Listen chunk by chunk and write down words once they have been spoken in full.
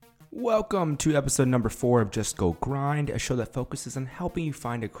Welcome to episode number 4 of Just Go Grind, a show that focuses on helping you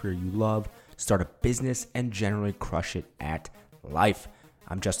find a career you love, start a business, and generally crush it at life.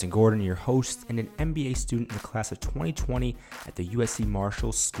 I'm Justin Gordon, your host and an MBA student in the class of 2020 at the USC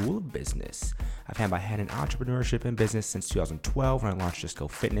Marshall School of Business. I've had my hand in entrepreneurship and business since 2012 when I launched Just Go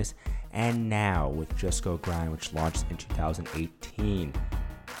Fitness, and now with Just Go Grind, which launched in 2018.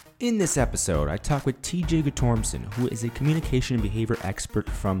 In this episode, I talk with TJ Guttormson, who is a communication and behavior expert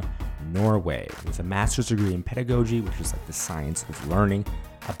from Norway with a master's degree in pedagogy, which is like the science of learning,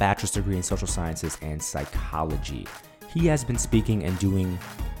 a bachelor's degree in social sciences and psychology. He has been speaking and doing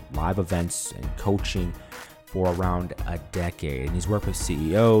live events and coaching for around a decade, and he's worked with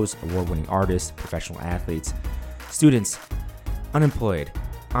CEOs, award-winning artists, professional athletes, students, unemployed,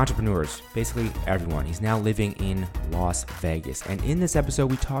 entrepreneurs, basically everyone. He's now living in Las Vegas. And in this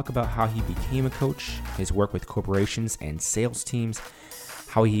episode, we talk about how he became a coach, his work with corporations and sales teams,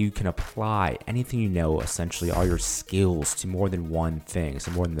 how you can apply anything you know, essentially all your skills, to more than one thing,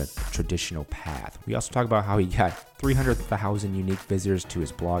 so more than the traditional path. We also talk about how he got 300,000 unique visitors to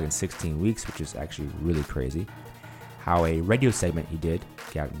his blog in 16 weeks, which is actually really crazy. How a radio segment he did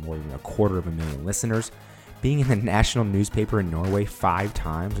got more than 250,000 listeners. Being in the national newspaper in Norway 5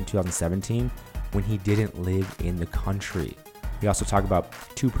 times in 2017 when he didn't live in the country. We also talk about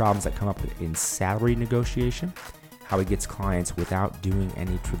 2 problems that come up in salary negotiation, how he gets clients without doing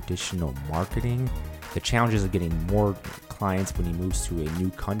any traditional marketing, the challenges of getting more clients when he moves to a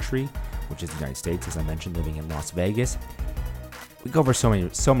new country, which is the United States, as I mentioned, living in Las Vegas. We go over so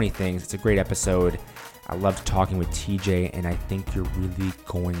many things. It's a great episode. I loved talking with TJ, and I think you're really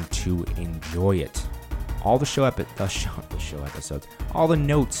going to enjoy it. All the show episodes, all the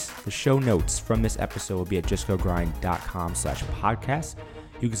notes, the show notes from this episode will be at justgogrind.com/podcast.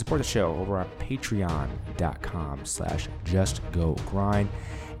 You can support the show over at patreon.com/justgogrind.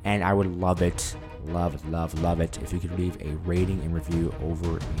 And I would love it, love it if you could leave a rating and review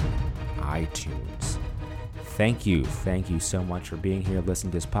over in iTunes. Thank you so much for being here,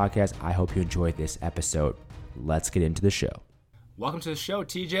 listening to this podcast. I hope you enjoyed this episode. Let's get into the show. Welcome to the show,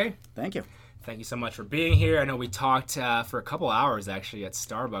 TJ. Thank you. Thank you so much for being here. I know we talked for a couple hours actually at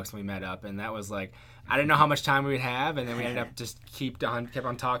Starbucks when we met up, and that was like, I didn't know how much time we would have, and then we ended up just kept on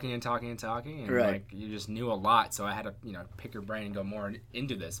talking, and right. Like you just knew a lot, so I had to pick your brain and go more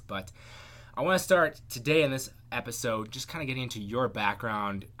into this. But I want to start today in this episode just kind of getting into your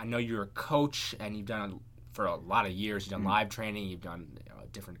background. I know you're a coach, and you've done for a lot of years. You've done live training, you've done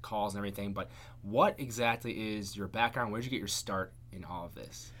different calls and everything. But what exactly is your background? Where did you get your start in all of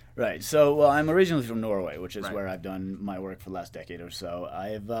this? Right. So, well, I'm originally from Norway, which is Right. where I've done my work for the last decade or so.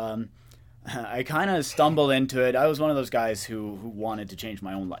 I kind of stumbled into it. I was one of those guys who wanted to change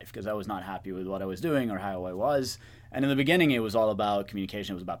my own life because I was not happy with what I was doing or how I was. And in the beginning, it was all about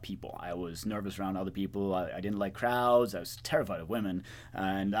communication. It was about people. I was nervous around other people. I didn't like crowds. I was terrified of women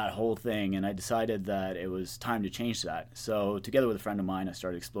and that whole thing. And I decided that it was time to change that. So together with a friend of mine, I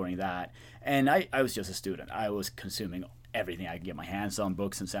started exploring that. And I was just a student. I was consuming everything I could get my hands on,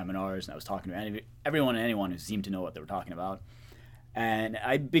 books and seminars, and I was talking to everyone and anyone who seemed to know what they were talking about. And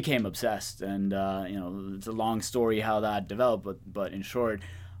I became obsessed, and it's a long story how that developed, but in short,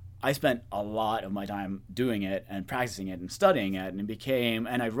 I spent a lot of my time doing it and practicing it and studying it,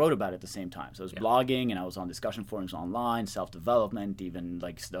 and I wrote about it at the same time. So I was blogging, and I was on discussion forums online, self-development, even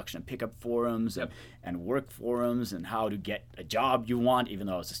like seduction and pickup forums, and work forums, and how to get a job you want. Even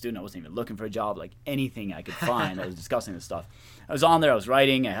though I was a student, I wasn't even looking for a job. Like anything I could find, I was discussing this stuff. I was on there, I was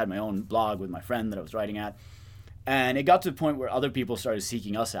writing, I had my own blog with my friend that I was writing at. And it got to the point where other people started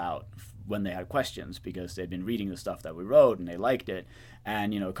seeking us out when they had questions because they'd been reading the stuff that we wrote and they liked it.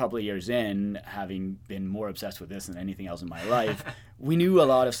 And, a couple of years in, having been more obsessed with this than anything else in my life, we knew a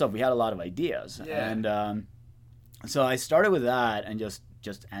lot of stuff. We had a lot of ideas. Yeah. And so I started with that and just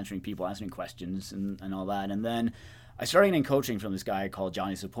answering questions and all that. And then I started getting coaching from this guy called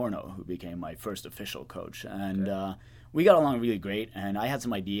Johnny Saporno, who became my first official coach. And we got along really great. And I had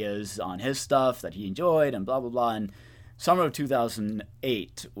some ideas on his stuff that he enjoyed and blah, blah, blah. And summer of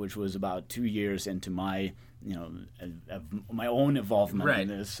 2008, which was about 2 years into my my own involvement in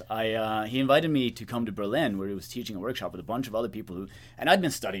this. He invited me to come to Berlin, where he was teaching a workshop with a bunch of other people and I'd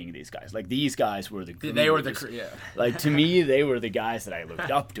been studying these guys. Like these guys were the gurus. They were Like to me, they were the guys that I looked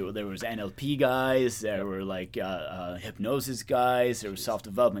up to. There was NLP guys, there were like hypnosis guys, there were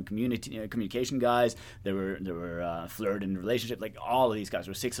self-development communication guys, there were flirt and relationship. Like all of these guys,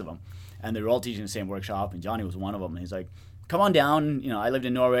 there were 6 of them, and they were all teaching the same workshop. And Johnny was one of them. And he's like, come on down. I lived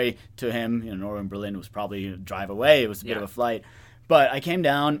in Norway. To him, Norway and Berlin was probably a drive away. It was a bit of a flight. But I came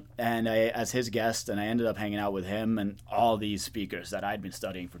down and as his guest, and I ended up hanging out with him and all these speakers that I'd been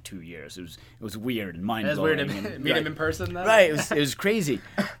studying for 2 years. It was weird and mind blowing. It was weird to meet him in person, though. Right, it was crazy.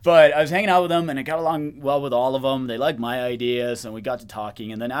 But I was hanging out with them, and I got along well with all of them. They liked my ideas, and we got to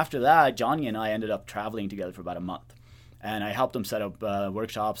talking. And then after that, Johnny and I ended up traveling together for about a month. And I helped them set up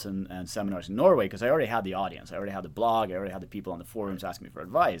workshops and seminars in Norway because I already had the audience. I already had the blog. I already had the people on the forums asking me for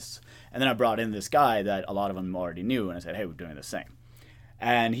advice. And then I brought in this guy that a lot of them already knew, and I said, hey, we're doing this thing.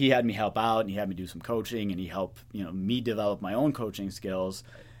 And he had me help out, and he had me do some coaching, and he helped me develop my own coaching skills.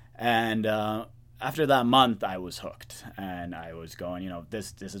 And after that month, I was hooked, and I was going,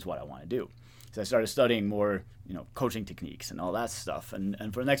 this is what I want to do. So I started studying more, coaching techniques and all that stuff.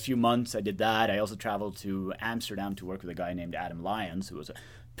 And for the next few months, I did that. I also traveled to Amsterdam to work with a guy named Adam Lyons, who was a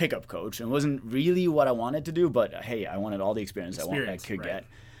pickup coach. And it wasn't really what I wanted to do, but hey, I wanted all the experience I could get.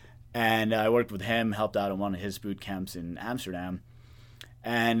 And I worked with him, helped out on one of his boot camps in Amsterdam.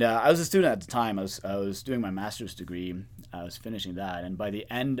 And I was a student at the time. I was doing my master's degree. I was finishing that. And by the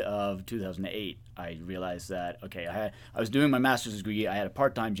end of 2008, I realized that, okay, I was doing my master's degree. I had a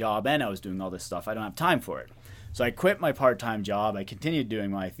part-time job, and I was doing all this stuff. I don't have time for it. So I quit my part-time job. I continued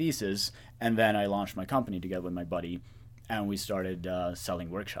doing my thesis, and then I launched my company together with my buddy. And we started selling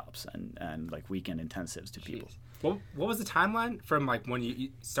workshops and like weekend intensives to people. What was the timeline from like when you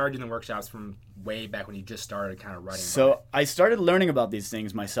started doing the workshops from way back when you just started kind of writing? So I started learning about these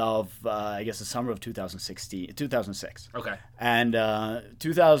things myself, I guess the summer of 2006. Okay. And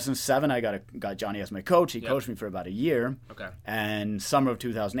 2007, I got Johnny as my coach. He coached me for about a year. Okay. And summer of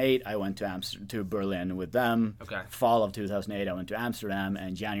 2008, I went to Berlin with them. Okay. Fall of 2008, I went to Amsterdam.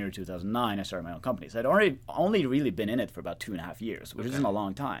 And January 2009, I started my own company. So I'd only really been in it for about 2.5 years, which isn't a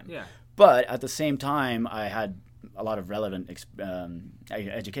long time. Yeah. But at the same time, I had a lot of relevant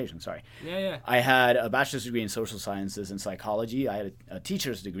education. Yeah. I had a bachelor's degree in social sciences and psychology. I had a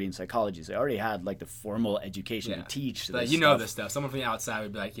teacher's degree in psychology. So I already had like the formal education to teach. Like, this this stuff. Someone from the outside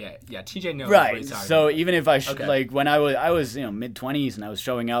would be like, yeah, TJ knows. Right. What he's talking So about. even if like when I was mid-20s and I was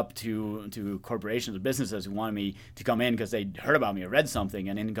showing up to corporations or businesses who wanted me to come in because they'd heard about me or read something,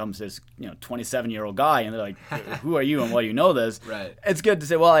 and in comes this 27-year-old guy, and they're like, who are you and why do you know this? Right. It's good to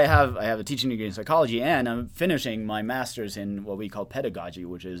say, well, I have a teaching degree in psychology, and I'm finishing my master's in what we call pedagogy,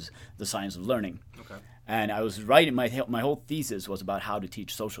 which is the science of learning. Okay. And I was writing, my whole thesis was about how to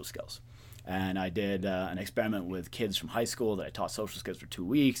teach social skills. And I did an experiment with kids from high school that I taught social skills for 2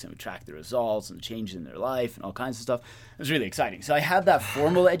 weeks, and we tracked the results and changes in their life and all kinds of stuff. It was really exciting. So I had that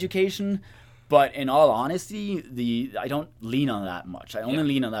formal education, but in all honesty, I don't lean on that much. I only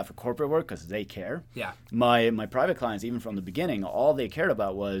lean on that for corporate work because they care. Yeah. My private clients, even from the beginning, all they cared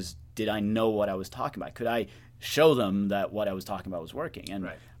about was, did I know what I was talking about? Could I show them that what I was talking about was working? And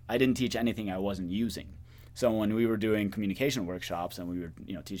I didn't teach anything I wasn't using. So when we were doing communication workshops and we were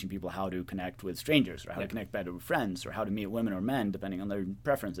teaching people how to connect with strangers or how to connect better with friends or how to meet women or men depending on their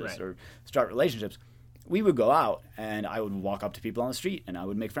preferences or start relationships, we would go out and I would walk up to people on the street and I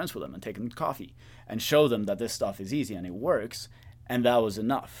would make friends with them and take them to coffee and show them that this stuff is easy and it works, and that was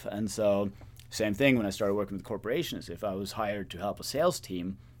enough. And so same thing when I started working with corporations. If I was hired to help a sales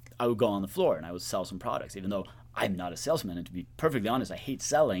team, I would go on the floor and I would sell some products, even though I'm not a salesman. And to be perfectly honest, I hate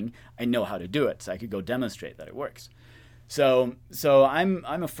selling. I know how to do it, so I could go demonstrate that it works. So I'm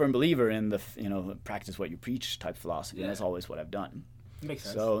a firm believer in the practice what you preach type philosophy. And that's always what I've done. Makes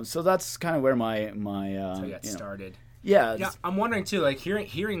sense. So that's kind of where my so you got started. Yeah. I'm wondering too, like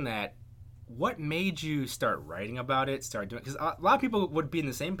hearing that. What made you start writing about it? Start doing, because a lot of people would be in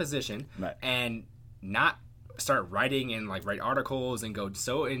the same position and not start writing and like write articles and go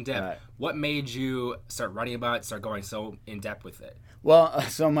so in depth. Right. What made you start writing about it, start going so in depth with it? Well,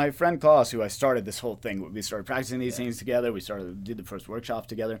 so my friend Klaus, who I started this whole thing, we started practicing these things together. We did the first workshop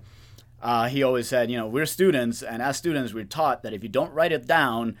together. He always said, we're students, and as students, we're taught that if you don't write it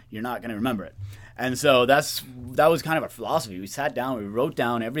down, you're not going to remember it. And so that was kind of our philosophy. We sat down, we wrote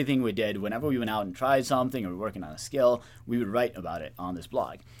down everything we did. Whenever we went out and tried something or we were working on a skill, we would write about it on this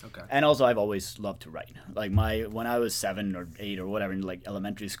blog. Okay. And also, I've always loved to write. Like when I was 7 or 8 or whatever in like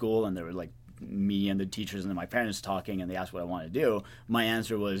elementary school, and there were like me and the teachers and then my parents talking, and they asked what I wanted to do, my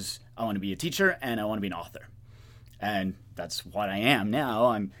answer was, I want to be a teacher and I want to be an author. And that's what I am now.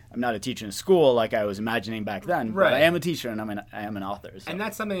 I'm not a teacher in school like I was imagining back then, but I am a teacher and I am an author. So. And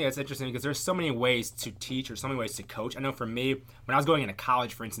that's something that's interesting because there's so many ways to teach or so many ways to coach. I know for me, when I was going into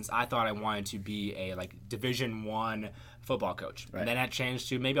college, for instance, I thought I wanted to be a like Division I football coach. Right. And then that changed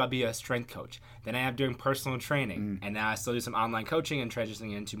to maybe I'll be a strength coach. Then I am doing personal training. And now I still do some online coaching and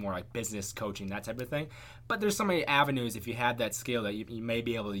transitioning into more like business coaching, that type of thing. But there's so many avenues if you have that skill that you may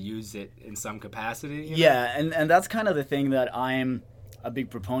be able to use it in some capacity. You know? Yeah, and that's kind of the thing that I'm a big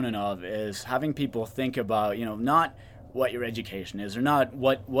proponent of, is having people think about, not what your education is, or not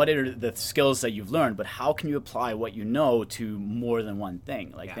what are the skills that you've learned, but how can you apply what you know to more than one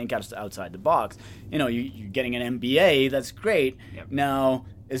thing. Think outside the box. You're getting an MBA, that's great. Yep. Now,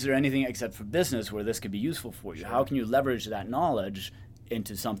 is there anything except for business where this could be useful for you? Sure. How can you leverage that knowledge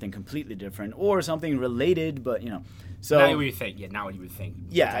into something completely different, or something related, but so not what you think. Yeah, not what you would think.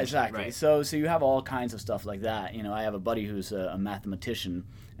 Yeah, exactly. Right. So you have all kinds of stuff like that. I have a buddy who's a mathematician,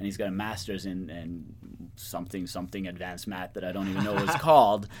 and he's got a master's in something advanced math that I don't even know what it's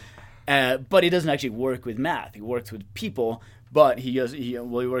called. But he doesn't actually work with math. He works with people, but he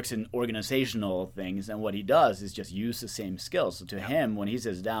works in organizational things, and what he does is just use the same skills. So to him, when he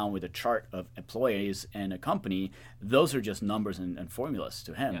sits down with a chart of employees in a company, those are just numbers and formulas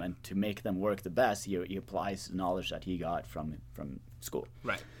to him. Yeah. And to make them work the best, he applies the knowledge that he got from school.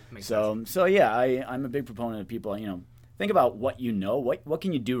 Right. Makes sense. So yeah, I'm a big proponent of people, think about what you know, what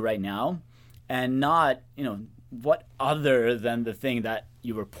can you do right now, and not, what other than the thing that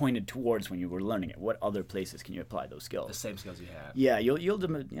you were pointed towards when you were learning it? What other places can you apply those skills? The same skills you have. Yeah,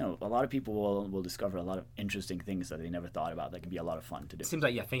 a lot of people will discover a lot of interesting things that they never thought about that can be a lot of fun to do. It seems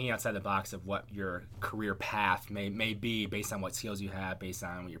like, thinking outside the box of what your career path may be based on what skills you have, based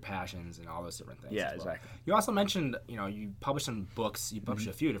on your passions and all those different things. Yeah, exactly. You also mentioned, you published some books. You published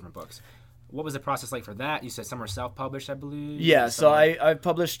a few different books. What was the process like for that? You said some were self-published, I believe? Yeah, so I've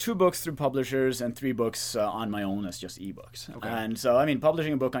published 2 books through publishers and 3 books on my own as just ebooks. Okay. And so,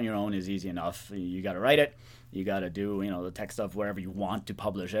 publishing a book on your own is easy enough. You got to write it. You got to do, the text stuff wherever you want to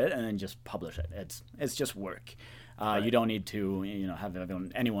publish it, and then just publish it. It's just work. Right. You don't need to, have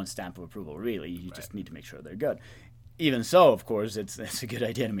anyone's stamp of approval, really. You just need to make sure they're good. Even so, of course, it's a good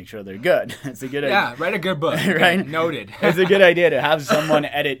idea to make sure they're good. It's a good idea. Yeah, write a good book. Right? Noted. It's a good idea to have someone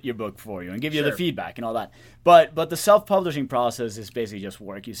edit your book for you and give you the feedback and all that. But the self-publishing process is basically just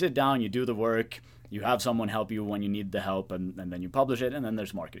work. You sit down, you do the work, you have someone help you when you need the help, and then you publish it, and then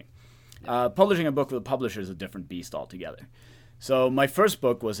there's marketing. Publishing a book with a publisher is a different beast altogether. So my first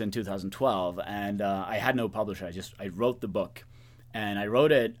book was in 2012, and I had no publisher. I wrote the book, and I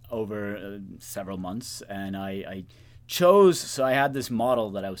wrote it over several months, and I had this model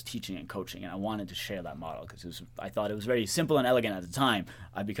that I was teaching and coaching, and I wanted to share that model because I thought it was very simple and elegant at the time.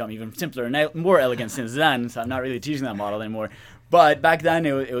 I've become even simpler and more elegant since then, so I'm not really teaching that model anymore. But back then,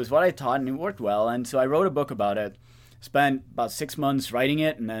 it was what I taught, and it worked well. And so I wrote a book about it, spent about 6 months writing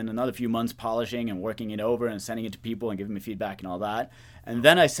it, and then another few months polishing and working it over and sending it to people and giving me feedback and all that. And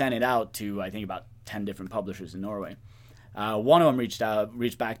then I sent it out to, I think, about 10 different publishers in Norway. One of them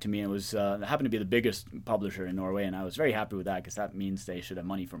reached back to me, and was happened to be the biggest publisher in Norway, and I was very happy with that because that means they should have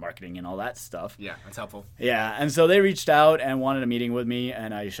money for marketing and all that stuff. Yeah, that's helpful. Yeah, and so they reached out and wanted a meeting with me,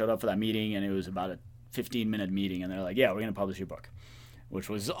 and I showed up for that meeting, and it was about a 15-minute meeting, and they're like, "Yeah, we're going to publish your book," which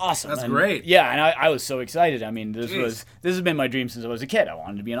was awesome. That's great. Yeah, and I was so excited. This has been my dream since I was a kid. I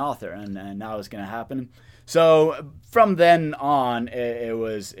wanted to be an author, and now it's going to happen. So from then on, it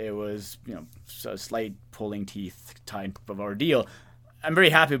was a slight pulling teeth type of ordeal. I'm very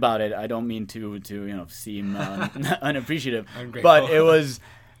happy about it. I don't mean to seem unappreciative, but it was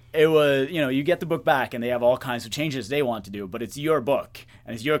you get the book back and they have all kinds of changes they want to do, but it's your book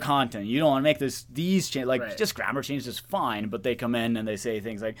and it's your content. You don't want to make these changes. Just grammar changes is fine, but they come in and they say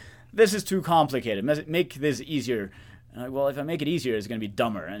things like, "This is too complicated. Make this easier." Well, if I make it easier, it's going to be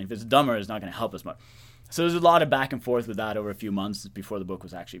dumber, and if it's dumber, it's not going to help as much. So there's a lot of back and forth with that over a few months before the book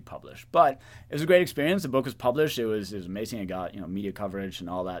was actually published. But it was a great experience. The book was published. It was amazing. I got media coverage and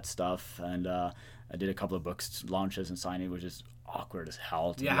all that stuff. And I did a couple of books launches and signing, which is awkward as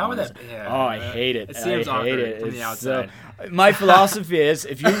hell. Yeah, how would that? Yeah, I hate it. It seems awkward from the outside. My philosophy is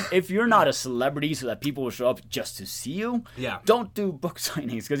if you're not a celebrity, so that people will show up just to see you, don't do book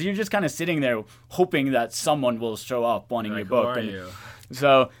signings because you're just kind of sitting there hoping that someone will show up wanting your book. Who are you?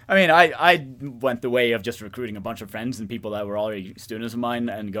 So, I went the way of just recruiting a bunch of friends and people that were already students of mine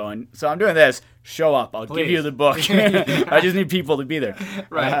and going, so I'm doing this, show up, I'll give you the book. I just need people to be there.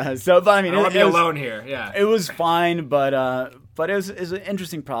 Right. I don't want to be alone here. Yeah. It was fine, but it was an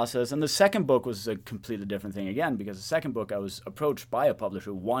interesting process. And the second book was a completely different thing again, because the second book I was approached by a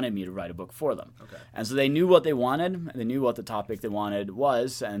publisher who wanted me to write a book for them. Okay. And so they knew what they wanted, they knew what the topic they wanted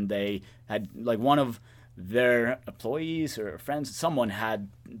was, and they had, one of their employees or friends, someone had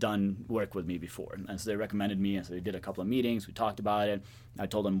done work with me before. And so they recommended me. And so they did a couple of meetings. We talked about it. I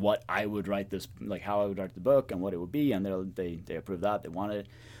told them what I would write this, like how I would write the book and what it would be. And they approved that. They wanted it.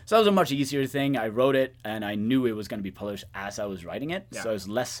 So that was a much easier thing. I wrote it and I knew it was going to be published as I was writing it. Yeah. So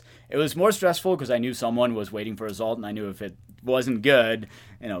it was more stressful because I knew someone was waiting for a result and I knew if it wasn't good,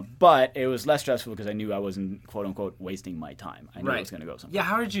 but it was less stressful because I knew I wasn't, quote unquote, wasting my time. I knew it was going to go somewhere. Yeah,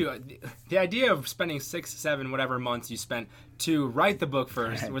 how did you, the idea of spending 6, 7, whatever months you spent to write the book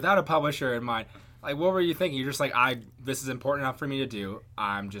first without a publisher in mind, like what were you thinking? You're just like, this is important enough for me to do.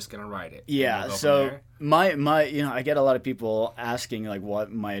 I'm just going to write it. Yeah, so my I get a lot of people asking like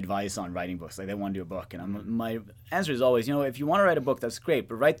what my advice on writing books, like they want to do a book, and my answer is always, if you want to write a book, that's great,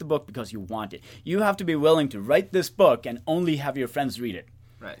 but write the book because you want it. You have to be willing to write this book and only have your friends read it.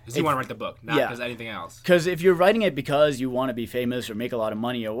 Right, because you want to write the book, not because anything else. Because if you're writing it because you want to be famous or make a lot of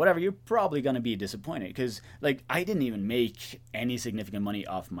money or whatever, you're probably going to be disappointed. Because, I didn't even make any significant money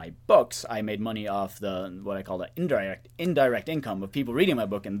off my books. I made money off what I call the indirect income of people reading my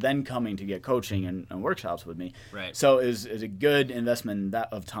book and then coming to get coaching and workshops with me. Right. So it was a good investment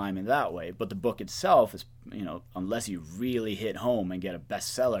of time in that way. But the book itself is, unless you really hit home and get a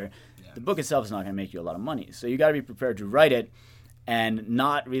bestseller, the book itself is not going to make you a lot of money. So you got to be prepared to write it and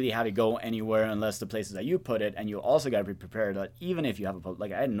not really have it go anywhere unless the places that you put it. And you also got to be prepared that even if you have I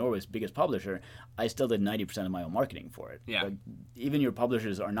had Norway's biggest publisher, I still did 90% of my own marketing for it. Yeah. Even your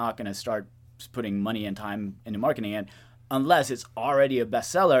publishers are not going to start putting money and time into marketing it unless it's already a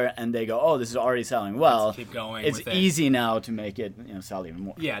bestseller and they go, oh, this is already selling well. Let's keep going. It's easy now to make it sell even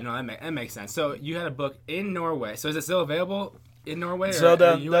more. Yeah, no, that makes sense. So you had a book in Norway. So is it still available in Norway? So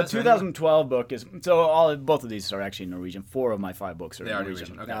the 2012 book is both of these are actually Norwegian. 4 of my 5 books are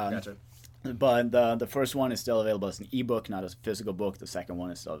Norwegian. Okay, gotcha. But the first one is still available as an ebook, not as a physical book. The second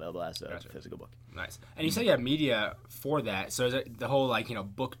one is still available as a physical book. Nice. And you said you have media for that. So is it the whole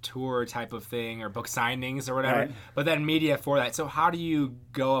book tour type of thing or book signings or whatever? Right. But then media for that. So how did you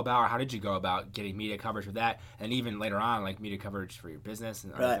go about getting media coverage for that, and even later on media coverage for your business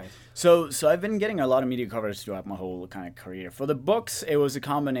and other things? So I've been getting a lot of media coverage throughout my whole kind of career. For the books, it was a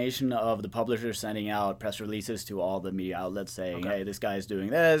combination of the publisher sending out press releases to all the media outlets saying, hey, this guy's doing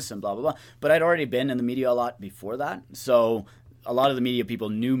this and blah, blah, blah. But I'd already been in the media a lot before that. So a lot of the media people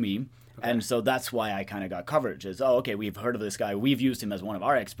knew me. Okay. And so that's why I kind of got coverage. Is, we've heard of this guy. We've used him as one of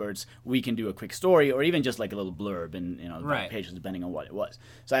our experts. We can do a quick story or even just a little blurb in pages depending on what it was.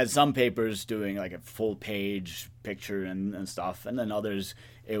 So I had some papers doing a full page picture and stuff. And then others,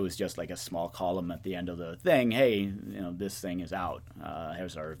 it was just a small column at the end of the thing. Hey, this thing is out.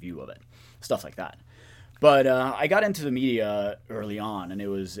 Here's our review of it. Stuff like that. But I got into the media early on, and it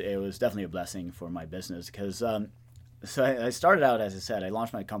was definitely a blessing for my business because so I started out, as I said, I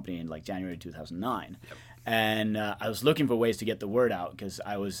launched my company in January 2009, and I was looking for ways to get the word out because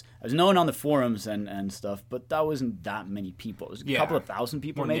I was known on the forums and stuff, but that wasn't that many people. It was a couple of thousand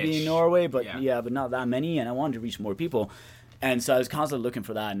people maybe in Norway, but but not that many, and I wanted to reach more people, and so I was constantly looking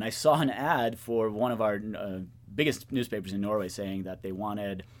for that, and I saw an ad for one of our biggest newspapers in Norway saying that they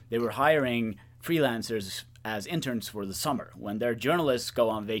were hiring freelancers as interns for the summer. When their journalists go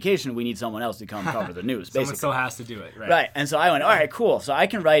on vacation, we need someone else to come cover the news. Someone still has to do it, right? Right. And so I went, all right, cool. So I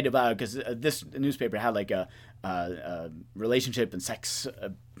can write about, because this newspaper had a relationship and sex,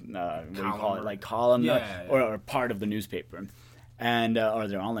 column or part of the newspaper. And or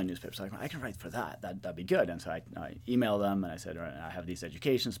their online newspaper. So I can write for that. That'd be good. And so I emailed them and I said, I have these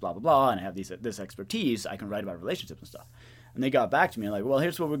educations, blah, blah, blah, and I have this expertise. I can write about relationships and stuff. And they got back to me well,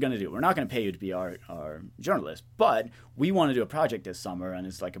 here's what we're going to do. We're not going to pay you to be our journalist, but we want to do a project this summer, and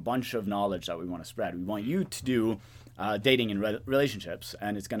it's a bunch of knowledge that we want to spread. We want you to do dating and relationships,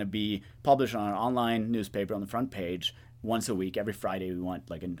 and it's going to be published on our online newspaper on the front page once a week. Every Friday, we want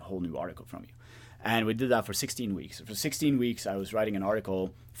a whole new article from you. And we did that for 16 weeks. For 16 weeks, I was writing an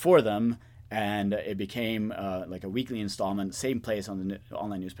article for them, and it became a weekly installment, same place on the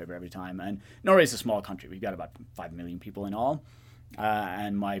online newspaper every time. And Norway is a small country. We've got about 5 million people in all.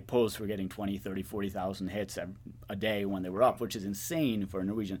 And my posts were getting 20, 30, 40,000 hits a day when they were up, which is insane for a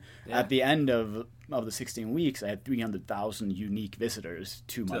Norwegian. Yeah. At the end of the 16 weeks, I had 300,000 unique visitors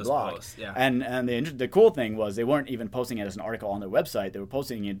to my blog. Posts, yeah. And the cool thing was they weren't even posting it as an article on their website. They were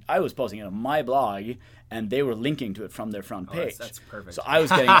posting it. I was posting it on my blog, and they were linking to it from their front page. That's perfect. So I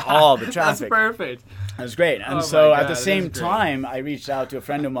was getting all the traffic. That's perfect. That was great. And so at the same time, I reached out to a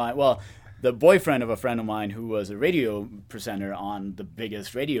friend of mine. Well, the boyfriend of a friend of mine who was a radio presenter on the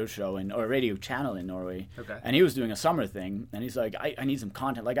biggest radio show or radio channel in Norway. Okay. And he was doing a summer thing, and he's like, I need some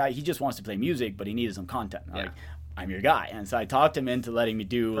content. He just wants to play music, but he needed some content. Yeah. I'm your guy. And so I talked him into letting me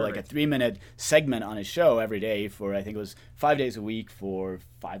do like a 3-minute segment on his show every day for, I think it was 5 days a week for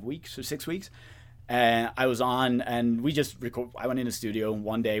 5 weeks or 6 weeks. And I was on, and we just I went in the studio, and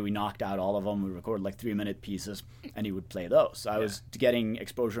one day we knocked out all of them. We recorded like 3-minute pieces, and he would play those. So I was getting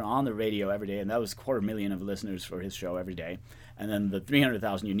exposure on the radio every day, and that was 250,000 of listeners for his show every day. And then the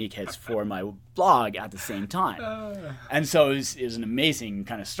 300,000 unique hits for my blog at the same time. And so it was an amazing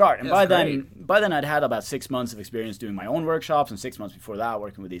kind of start. And by then I'd had about 6 months of experience doing my own workshops, and 6 months before that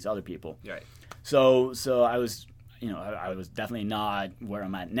working with these other people. Right. So I was, I was definitely not where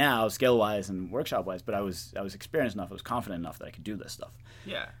I'm at now, skill-wise and workshop-wise, but I was experienced enough, I was confident enough that I could do this stuff.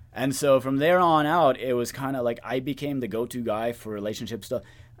 Yeah. And so from there on out, it was kind of like I became the go-to guy for relationship stuff.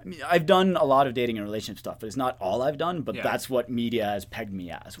 I mean, I've done a lot of dating and relationship stuff, but it's not all I've done, but that's what media has pegged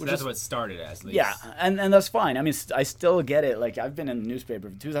me as. So that's what started as, at least. Yeah, and that's fine. I mean, I still get it. Like, I've been in the newspaper.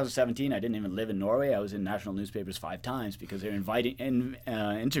 In 2017, I didn't even live in Norway. I was in national newspapers 5 times because they're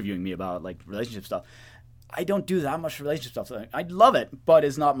interviewing me about, like, relationship stuff. I don't do that much relationship stuff. I love it, but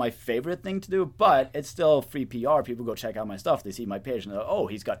it's not my favorite thing to do. But it's still free PR. People go check out my stuff. They see my page and they're like, oh,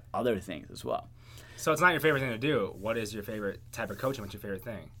 he's got other things as well. So it's not your favorite thing to do. What is your favorite type of coaching? What's your favorite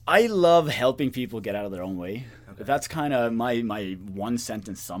thing? I love helping people get out of their own way. Okay. That's kind of my one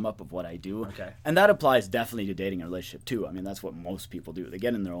sentence sum up of what I do. Okay. And that applies definitely to dating and relationship too. I mean, that's what most people do. They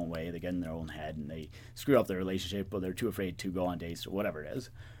get in their own way, they get in their own head, and they screw up their relationship, or they're too afraid to go on dates or whatever it is.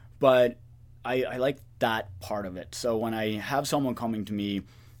 But I like that part of it. So when I have someone coming to me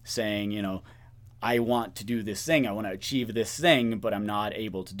saying, I want to do this thing, I want to achieve this thing, but I'm not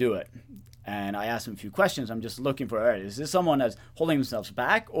able to do it. And I ask them a few questions. I'm just looking for, all right, is this someone that's holding themselves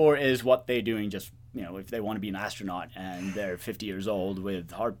back, or is what they're doing just, if they want to be an astronaut and they're 50 years old with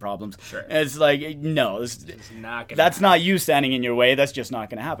heart problems? Sure. It's like, no, that's happen. Not you standing in your way. That's just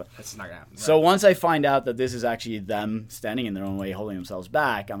not going to happen. That's not going to happen. Right. So once I find out that this is actually them standing in their own way, holding themselves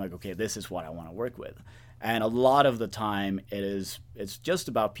back, I'm like, okay, this is what I want to work with. And a lot of the time, it's just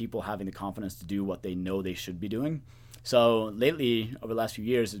about people having the confidence to do what they know they should be doing. So lately, over the last few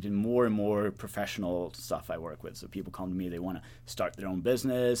years, there's been more and more professional stuff I work with. So people come to me, they want to start their own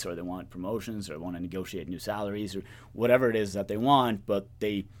business, or they want promotions, or want to negotiate new salaries, or whatever it is that they want, but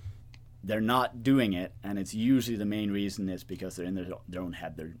they're not doing it. And it's usually the main reason is because they're in their own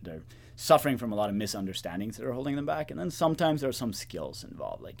head. They're suffering from a lot of misunderstandings that are holding them back. And then sometimes there are some skills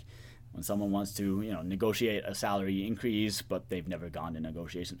involved, like when someone wants to, negotiate a salary increase, but they've never gone to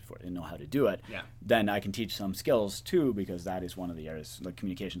negotiations before, they know how to do it. Yeah. Then I can teach some skills too, because that is one of the areas. Like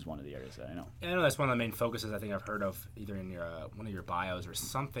communication is one of the areas that I know. Yeah, I know that's one of the main focuses I think I've heard of, either in your one of your bios or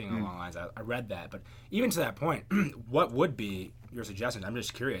something along the lines. I read that, but even to that point, what would be your suggestions? I'm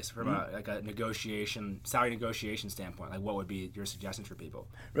just curious from a salary negotiation standpoint. Like, what would be your suggestions for people?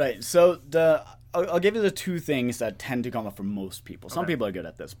 Right. So I'll give you the 2 things that tend to come up for most people. Some people are good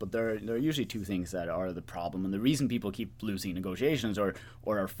at this, but there are usually 2 things that are the problem, and the reason people keep losing negotiations or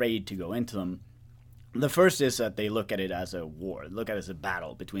are afraid to go into them. The first is that they look at it as a war, look at it as a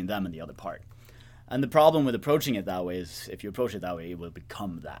battle between them and the other part. And the problem with approaching it that way is if you approach it that way, it will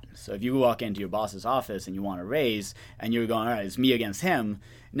become that. So if you walk into your boss's office and you want a raise and you're going, all right, it's me against him,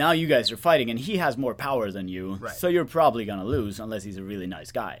 now you guys are fighting and he has more power than you. Right. So you're probably going to lose unless he's a really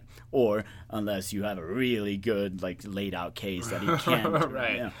nice guy, or unless you have a really good, like, laid out case that he can't.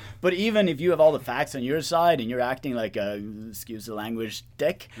 Right. But even if you have all the facts on your side and you're acting like a, excuse the language,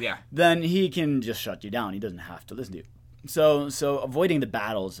 dick, then he can just shut you down. He doesn't have to listen to you. So avoiding the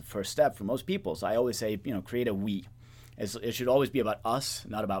battle is the first step for most people. So I always say, create a we. It should always be about us,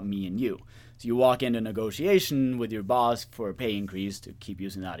 not about me and you. So you walk into negotiation with your boss for a pay increase, to keep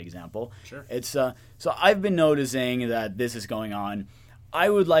using that example. Sure. It's so I've been noticing that this is going on. I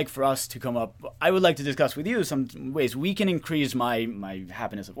would like for us to come up, I would like to discuss with you some ways we can increase my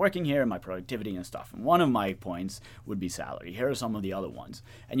happiness of working here, my productivity and stuff. And one of my points would be salary. Here are some of the other ones.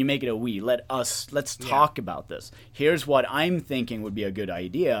 And you make it a we. Let's talk about this. Here's what I'm thinking would be a good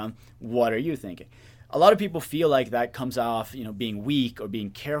idea. What are you thinking? A lot of people feel like that comes off, being weak or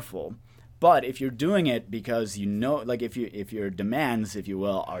being careful. But if you're doing it because like if your demands, if you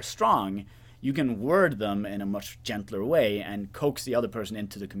will, are strong, you can word them in a much gentler way and coax the other person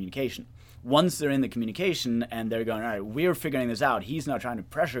into the communication. Once they're in the communication and they're going, all right, we're figuring this out, he's not trying to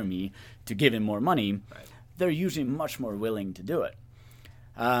pressure me to give him more money, they're usually much more willing to do it.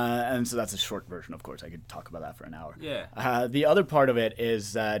 And so that's a short version, of course. I could talk about that for an hour. Yeah. The other part of it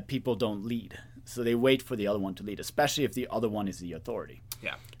is that people don't lead. So they wait for the other one to lead, especially if the other one is the authority.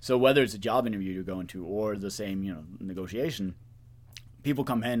 Yeah. So whether it's a job interview you're going to or the same, negotiation, people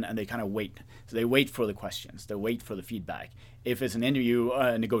come in and they kind of wait. So they wait for the questions. They wait for the feedback. If it's an interview,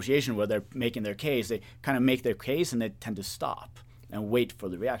 a negotiation where they're making their case, they kind of make their case and they tend to stop and wait for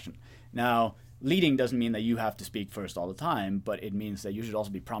the reaction. Now, leading doesn't mean that you have to speak first all the time, but it means that you should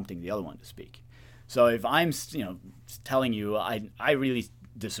also be prompting the other one to speak. So if I'm, telling you I really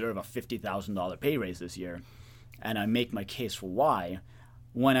deserve a $50,000 pay raise this year, and I make my case for why,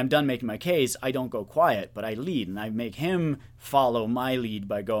 when I'm done making my case, I don't go quiet, but I lead, and I make him follow my lead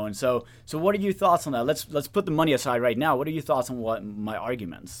by going, so what are your thoughts on that? Let's put the money aside right now. What are your thoughts on what my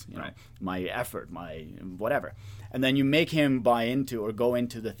arguments, my effort, my whatever? And then you make him buy into or go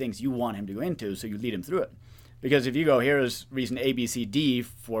into the things you want him to go into, so you lead him through it. Because if you go, here's reason A, B, C, D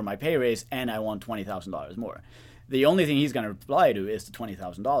for my pay raise, and I want $20,000 more, the only thing he's going to reply to is the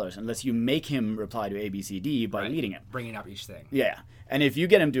 $20,000, unless you make him reply to A, B, C, D by leading it. Bringing up each thing. Yeah. And if you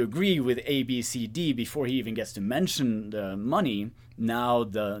get him to agree with A, B, C, D before he even gets to mention the money, now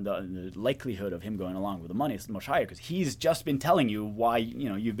the likelihood of him going along with the money is much higher, because he's just been telling you why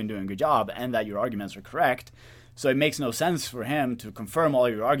you've been doing a good job and that your arguments are correct. So it makes no sense for him to confirm all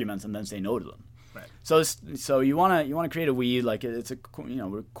your arguments and then say no to them. Right. So you want to create a we, like it's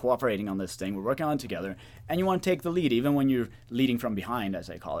we're cooperating on this thing, we're working on it together, and you want to take the lead even when you're leading from behind, as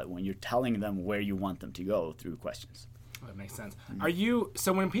I call it, when you're telling them where you want them to go through questions. That makes sense. Mm-hmm.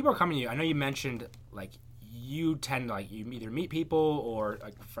 So when people are coming to you, I know you mentioned like you tend to you either meet people or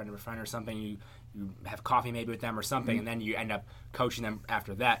like a friend of a friend or something, you have coffee maybe with them or something, and then you end up coaching them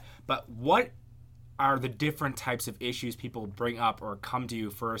after that. But what are the different types of issues people bring up or come to you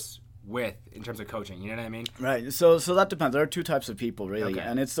first with in terms of coaching? You know what I mean? Right. So that depends. There are two types of people, really. Okay.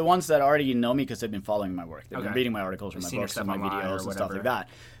 And it's the ones that already know me because they've been following my work. They've been reading my articles or my seen books and my online videos or and stuff like that.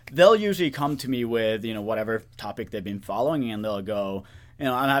 They'll usually come to me with, whatever topic they've been following, and they'll go,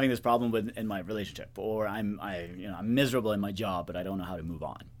 I'm having this problem in my relationship, or I'm miserable in my job, but I don't know how to move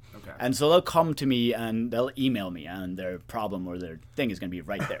on. Okay. And so they'll come to me and they'll email me, and their problem or their thing is going to be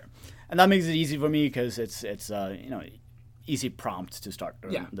right there. And that makes it easy for me because it's easy prompt to start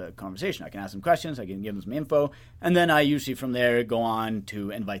the conversation. I can ask them questions, I can give them some info, and then I usually from there go on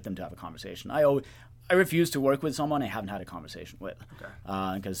to invite them to have a conversation. I refuse to work with someone I haven't had a conversation with,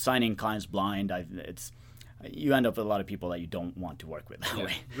 because signing clients blind, you end up with a lot of people that you don't want to work with that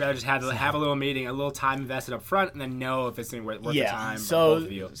way. You'd rather just have a little meeting, a little time invested up front, and then know if it's worth the time for both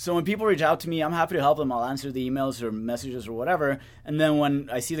of you. So when people reach out to me, I'm happy to help them. I'll answer the emails or messages or whatever, and then when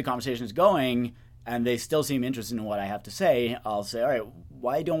I see the conversation is going and they still seem interested in what I have to say, I'll say, all right,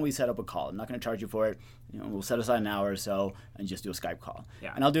 why don't we set up a call? I'm not going to charge you for it. We'll set aside an hour or so and just do a Skype call.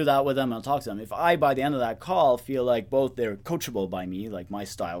 Yeah. And I'll do that with them. I'll talk to them. If I, by the end of that call, feel like both they're coachable by me, like my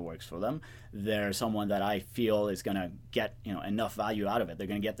style works for them, they're someone that I feel is going to get enough value out of it, they're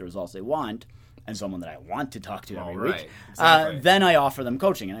going to get the results they want, and someone that I want to talk to every week, exactly. Then I offer them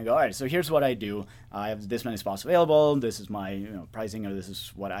coaching. And I go, all right, so here's what I do. I have this many spots available. This is my pricing, or this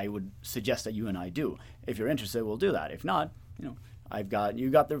is what I would suggest that you and I do. If you're interested, we'll do that. If not, you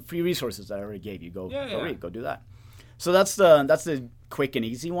got the free resources that I already gave you. Go read, go do that. So that's the quick and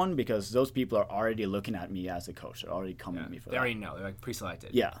easy one, because those people are already looking at me as a coach. They're already coming to me for that. They already know. They're like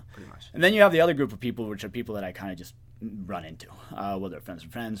pre-selected. Yeah. Pretty much. And then you have the other group of people, which are people that I kind of just run into, whether they're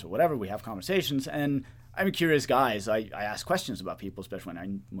friends or whatever. We have conversations, and I'm a curious guy, so I ask questions about people, especially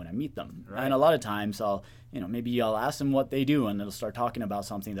when I meet them. Right. And a lot of times maybe I'll ask them what they do, and they'll start talking about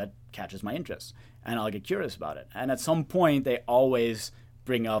something that catches my interest, and I'll get curious about it. And at some point, they always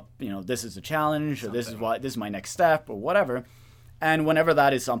bring up, this is a challenge, or this is my next step, or whatever. And whenever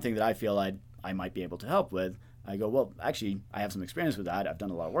that is something that I feel I might be able to help with, I go, well, actually, I have some experience with that. I've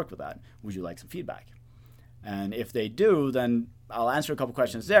done a lot of work with that. Would you like some feedback? And if they do, then I'll answer a couple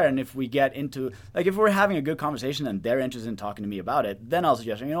questions there. And if we get into, if we're having a good conversation and they're interested in talking to me about it, then I'll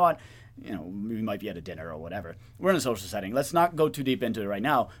suggest, what, we might be at a dinner or whatever. We're in a social setting. Let's not go too deep into it right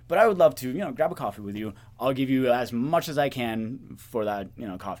now. But I would love to, grab a coffee with you. I'll give you as much as I can for that,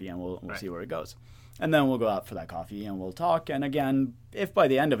 coffee, and we'll see where it goes. And then we'll go out for that coffee and we'll talk. And again, if by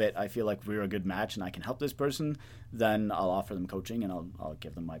the end of it I feel like we're a good match and I can help this person, then I'll offer them coaching and I'll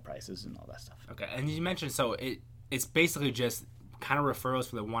give them my prices and all that stuff. Okay. And you mentioned, so it's basically just kind of referrals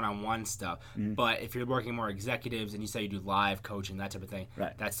for the one-on-one stuff. Mm-hmm. But if you're working more executives and you say you do live coaching, that type of thing,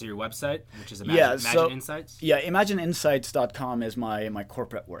 right, that's through your website, which is Imagine Insights? Yeah, ImagineInsights.com is my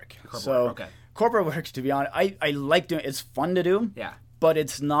corporate work. Corporate work, to be honest, I like doing. It's fun to do. Yeah. But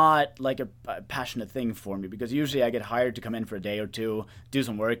it's not like a passionate thing for me, because usually I get hired to come in for a day or two, do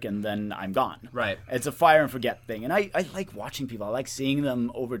some work, and then I'm gone. Right. It's a fire and forget thing. And I like watching people. I like seeing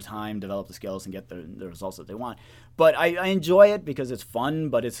them over time develop the skills and get the results that they want. But I enjoy it because it's fun,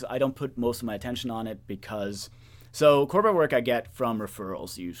 but I don't put most of my attention on it because So corporate work I get from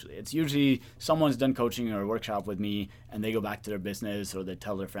referrals usually. It's usually someone's done coaching or a workshop with me and they go back to their business or they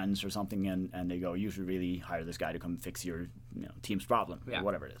tell their friends or something and they go, you should really hire this guy to come fix your team's problem or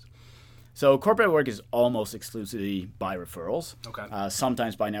whatever it is. So corporate work is almost exclusively by referrals. Okay.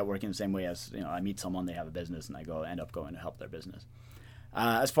 Sometimes by networking the same way as I meet someone, they have a business and I end up going to help their business.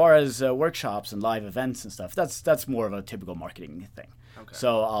 As far as workshops and live events and stuff, that's more of a typical marketing thing. Okay.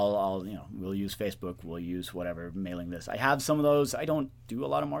 So we'll use Facebook, we'll use whatever mailing list. I have some of those. I don't do a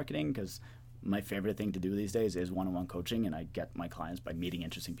lot of marketing because my favorite thing to do these days is one-on-one coaching, and I get my clients by meeting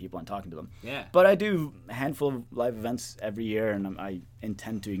interesting people and talking to them. Yeah. But I do a handful of live events every year, and I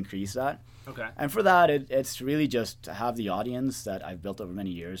intend to increase that. Okay. And for that, it's really just to have the audience that I've built over many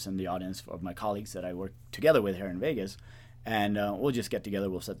years and the audience of my colleagues that I work together with here in Vegas. And we'll just get together,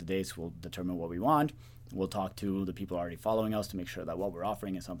 we'll set the dates, we'll determine what we want. We'll talk to the people already following us to make sure that what we're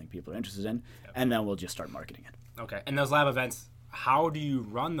offering is something people are interested in. Yep. And then we'll just start marketing it. Okay. And those live events, how do you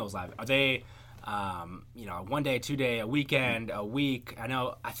run those live? Are they, 1 day, 2 day, a weekend, a week?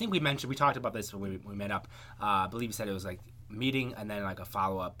 I think we talked about this when we met up. I believe you said it was like meeting and then like a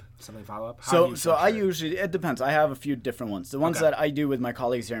follow-up. So I usually, it depends. I have a few different ones. The ones that I do with my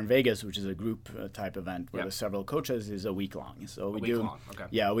colleagues here in Vegas, which is a group type event where there's several coaches, is a week long. So we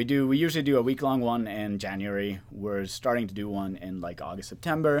usually do a week long one in January. We're starting to do one in like August,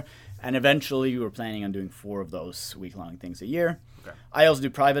 September, and eventually we're planning on doing 4 of those week long things a year. Okay. I also do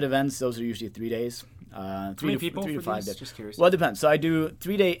private events. Those are usually 3 days. 3 to 5 days? Just curious. Well, it depends. So I do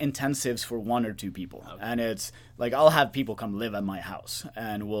 3-day intensives for 1 or 2 people. Okay. And it's like I'll have people come live at my house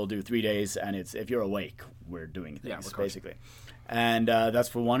and we'll do 3 days. And it's if you're awake, we're doing things basically. And that's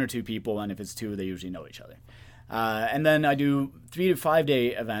for 1 or 2 people. And if it's 2, they usually know each other. And then I do 3 to 5 day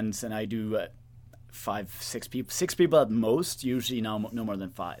events and I do 6 people at most, usually no more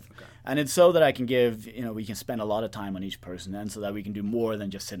than 5. Okay. And it's so that I can we can spend a lot of time on each person and so that we can do more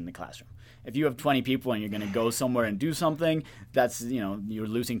than just sit in the classroom. If you have 20 people and you're going to go somewhere and do something, that's, you're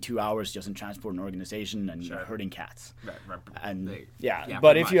losing 2 hours just in transport and organization and herding cats. Right. And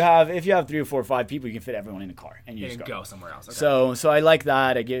but if you have 3 or 4 or 5 people, you can fit everyone in a car and you just go somewhere else. Okay. So I like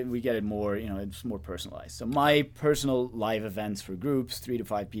that. We get it more, it's more personalized. So my personal live events for groups, 3 to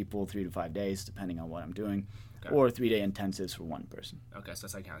 5 people, 3 to 5 days, depending on what I'm doing. Okay. Or 3-day intensives for 1 person. Okay, so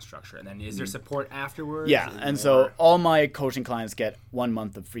that's like kind of structure. And then is there support afterwards? Yeah, and so all my coaching clients get 1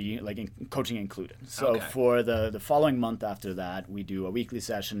 month of free, coaching included. So for the following month after that, we do a weekly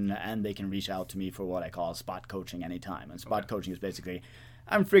session, and they can reach out to me for what I call spot coaching anytime. And spot coaching is basically,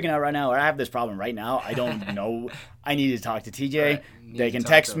 I'm freaking out right now, or I have this problem right now. I don't know. I need to talk to TJ. Right. They can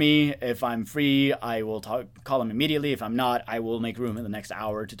text me. If I'm free, I will call them immediately. If I'm not, I will make room in the next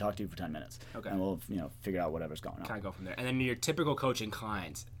hour to talk to you for 10 minutes. Okay. And we'll figure out whatever's going on. Kind of go from there. And then your typical coaching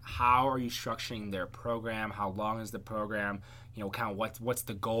clients, how are you structuring their program? How long is the program? Kind of what's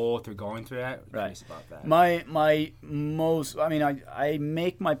the goal through going through that? Right. About that. I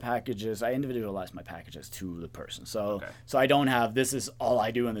make my packages. I individualize my packages to the person. So I don't have this is all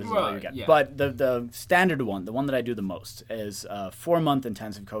I do and this is all you get. Yeah. But the standard one, the one that I do the most, is 4-month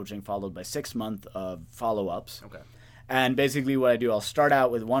intensive coaching followed by 6-month of follow-ups. Okay. And basically what I do, I'll start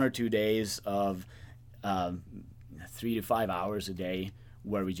out with 1 or 2 days of 3 to 5 hours a day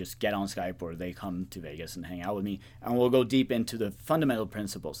where we just get on Skype or they come to Vegas and hang out with me, and we'll go deep into the fundamental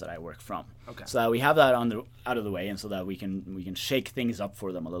principles that I work from. Okay. So that we have that out of the way, and so that we can shake things up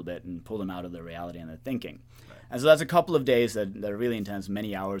for them a little bit and pull them out of their reality and their thinking. Right. And so that's a couple of days that are really intense,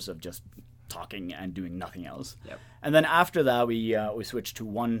 many hours of just talking and doing nothing else. Yep. And then after that, we switch to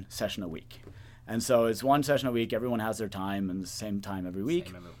 1 session a week. And so it's 1 session a week. Everyone has their time and the same time every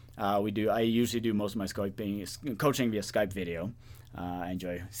week. I usually do most of my coaching via Skype video. I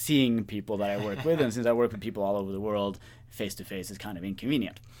enjoy seeing people that I work with, and since I work with people all over the world, face-to-face is kind of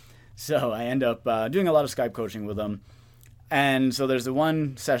inconvenient. So I end up doing a lot of Skype coaching with them. And so there's the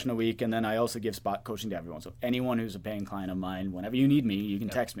 1 session a week, and then I also give spot coaching to everyone. So anyone who's a paying client of mine, whenever you need me, you can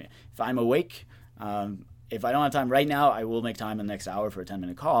text me. If I'm awake, if I don't have time right now, I will make time in the next hour for a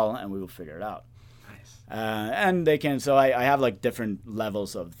 10-minute call, and we will figure it out. And they can, so I have like different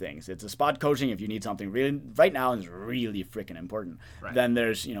levels of things. It's a spot coaching if you need something really right now is really freaking important. Right. Then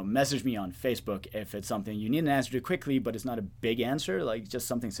there's, message me on Facebook if it's something you need an answer to quickly, but it's not a big answer, like just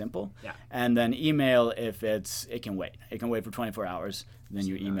something simple. Yeah. And then email if it can wait. It can wait for 24 hours. Then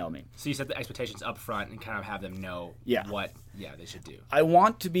you email me. So you set the expectations up front and kind of have them know what they should do. I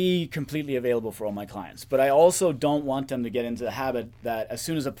want to be completely available for all my clients, but I also don't want them to get into the habit that as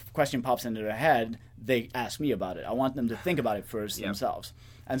soon as a question pops into their head, they ask me about it. I want them to think about it first themselves.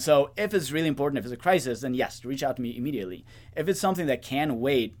 And so if it's really important, if it's a crisis, then yes, reach out to me immediately. If it's something that can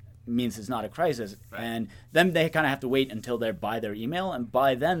wait means it's not a crisis. Right. And then they kind of have to wait until they're by their email, and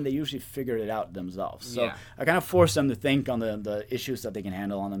by then they usually figure it out themselves. So I kind of force them to think on the issues that they can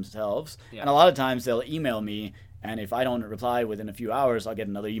handle on themselves. And a lot of times they'll email me, and if I don't reply within a few hours, I'll get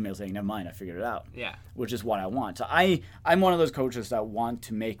another email saying, never mind, I figured it out. Yeah. Which is what I want. So I'm one of those coaches that want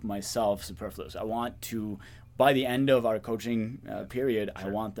to make myself superfluous. I want to, by the end of our coaching period, I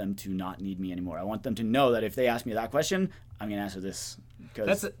want them to not need me anymore. I want them to know that if they ask me that question, I'm going to answer this.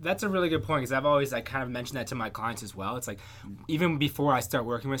 That's a really good point, because I've always kind of mentioned that to my clients as well. It's like, even before I start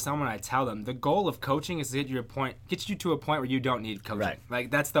working with someone, I tell them the goal of coaching is to get you to a point where you don't need coaching. Right. Like,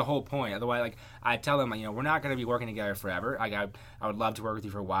 that's the whole point. Otherwise, I tell them, we're not going to be working together forever. I would love to work with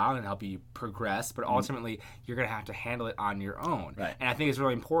you for a while and help you progress, but ultimately you're going to have to handle it on your own. Right. And I think it's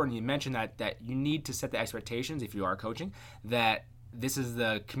really important. You mentioned that you need to set the expectations if you are coaching, that this is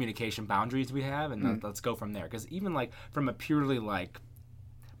the communication boundaries we have, and let's go from there. Because even from a purely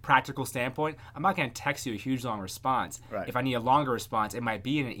practical standpoint, I'm not going to text you a huge long response. Right. If I need a longer response, it might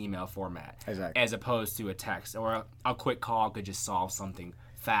be in an email format, as opposed to a text, or a quick call could just solve something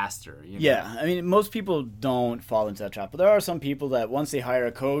faster. Yeah, I mean, most people don't fall into that trap, but there are some people that once they hire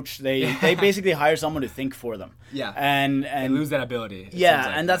a coach, they basically hire someone to think for them. Yeah, and they lose that ability.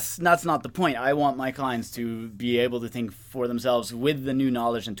 That's not the point. I want my clients to be able to think for themselves with the new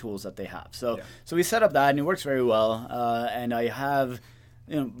knowledge and tools that they have. So we set up that, and it works very well. And I have,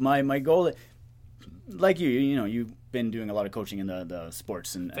 my goal, like you've been doing a lot of coaching in the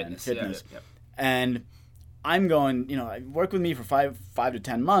sports and fitness, and I'm going, work with me for 5 to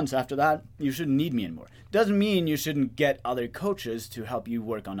 10 months. After that, you shouldn't need me anymore. Doesn't mean you shouldn't get other coaches to help you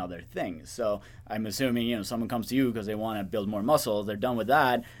work on other things. So I'm assuming, someone comes to you because they want to build more muscle. They're done with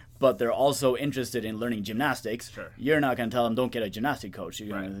that, but they're also interested in learning gymnastics. Sure. You're not going to tell them, don't get a gymnastic coach.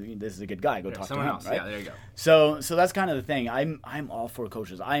 This is a good guy. Go talk to him. Else. Right? Yeah, there you go. So that's kind of the thing. I'm all for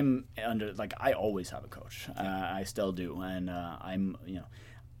coaches. I'm under, I always have a coach. I still do. And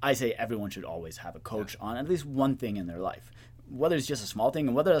I say everyone should always have a coach on at least one thing in their life. Whether it's just a small thing,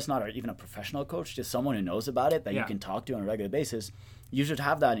 and whether that's not even a professional coach, just someone who knows about it that you can talk to on a regular basis, you should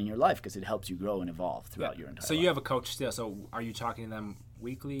have that in your life because it helps you grow and evolve throughout your entire life. So you have a coach still. So are you talking to them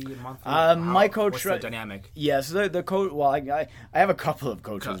weekly, monthly? My coach... What's the dynamic? Yeah, so the coach... Well, I have a couple of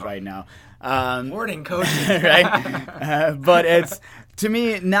coaches right now. Morning coach. Right? But it's... To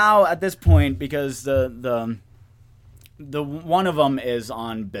me, now at this point, because the one of them is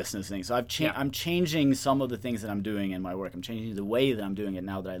on business things. So I'm changing some of the things that I'm doing in my work. I'm changing the way that I'm doing it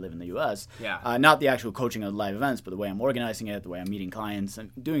now that I live in the U.S. Yeah. Not the actual coaching of live events, but the way I'm organizing it, the way I'm meeting clients,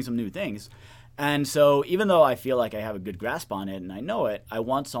 and doing some new things. And so even though I feel like I have a good grasp on it and I know it, I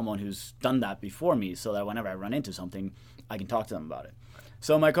want someone who's done that before me so that whenever I run into something, I can talk to them about it.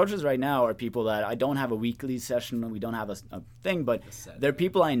 So my coaches right now are people that I don't have a weekly session. We don't have a thing, but they're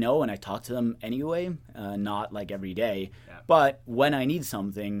people I know and I talk to them anyway, not every day. Yeah. But when I need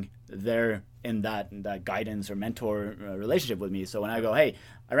something, they're in that guidance or mentor relationship with me. So when I go, hey,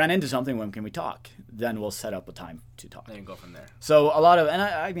 I ran into something, when can we talk? Then we'll set up a time to talk. Then you go from there. So a lot of, and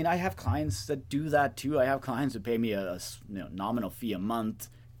I mean, I have clients that do that too. I have clients that pay me a nominal fee a month,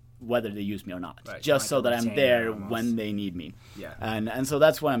 whether they use me or not, just so that I'm there when they need me. Yeah. And so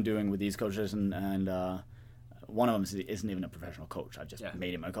that's what I'm doing with these coaches, and one of them isn't even a professional coach. I just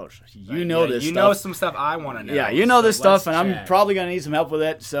made him a coach. This stuff. You know some stuff I want to know. Yeah, you know this stuff, and I'm probably going to need some help with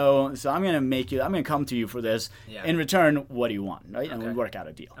it. So I'm going to come to you for this. Yeah. In return, what do you want, right? Okay. And we work out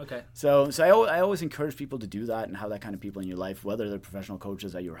a deal. Okay. So I always encourage people to do that and have that kind of people in your life, whether they're professional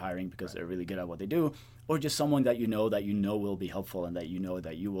coaches that you're hiring because they're really good at what they do, or just someone that you know will be helpful and that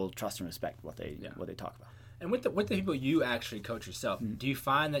you will trust and respect what they talk about. And with the people you actually coach yourself, do you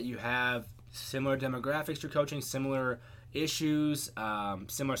find that you have similar demographics you're coaching, similar issues,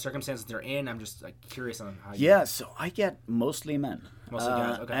 similar circumstances they're in? I'm just curious on how you... Yeah, so I get mostly men. Mostly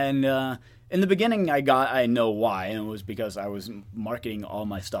guys, okay. And in the beginning, I know why, and it was because I was marketing all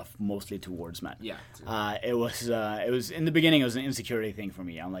my stuff mostly towards men. Yeah. It was in the beginning. It was an insecurity thing for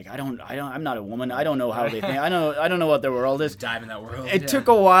me. I'm like, I'm not a woman. I don't know how they think. I don't know what their world is. Dive in that world. It took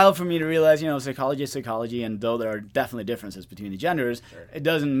a while for me to realize, psychology is psychology, and though there are definitely differences between the genders, it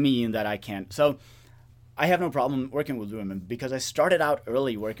doesn't mean that I can't. So I have no problem working with women because I started out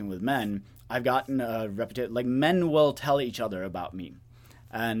early working with men. I've gotten a reputation. Men will tell each other about me.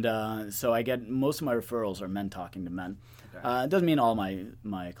 And so I get most of my referrals are men talking to men. Okay. It doesn't mean all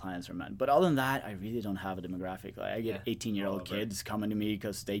my clients are men. But other than that, I really don't have a demographic. I get 18-year-old kids coming to me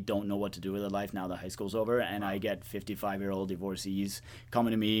because they don't know what to do with their life now that high school's over. And I get 55-year-old divorcees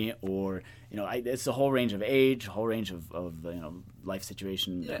coming to me, or, it's a whole range of age, a whole range of life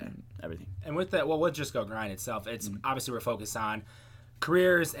situation and everything. And with that, with Just Go Grind itself, it's obviously we're focused on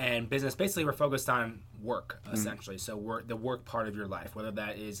careers and business, basically we're focused on work, essentially. So the work part of your life, whether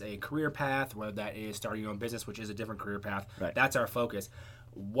that is a career path, whether that is starting your own business, which is a different career path, that's our focus.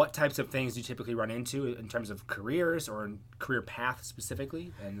 What types of things do you typically run into in terms of careers or in career path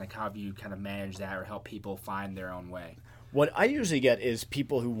specifically? And like how have you kind of managed that or help people find their own way? What I usually get is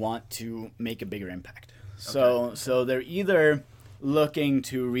people who want to make a bigger impact. So they're either looking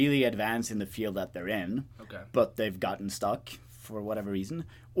to really advance in the field that they're in, but they've gotten stuck for whatever reason,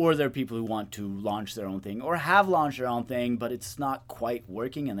 or they're people who want to launch their own thing or have launched their own thing, but it's not quite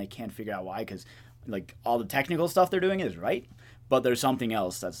working and they can't figure out why, because like all the technical stuff they're doing is right, but there's something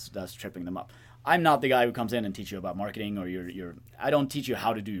else that's tripping them up. I'm not the guy who comes in and teach you about marketing or I don't teach you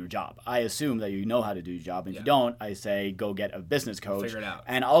how to do your job. I assume that you know how to do your job. And if you don't, I say go get a business coach figure it out.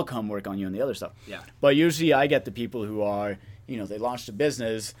 And I'll come work on you on the other stuff. Yeah. But usually I get the people who are, they launched a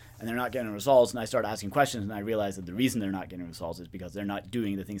business and they're not getting results, and I start asking questions and I realize that the reason they're not getting results is because they're not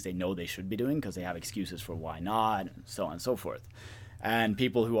doing the things they know they should be doing because they have excuses for why not, and so on and so forth. And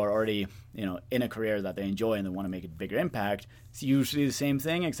people who are already, in a career that they enjoy and they want to make a bigger impact, it's usually the same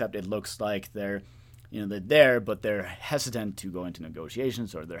thing, except it looks like they're there, but they're hesitant to go into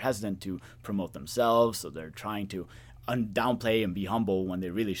negotiations, or they're hesitant to promote themselves, so they're trying to downplay and be humble when they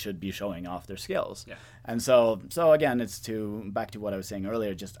really should be showing off their skills. Yeah. And so again, it's back to what I was saying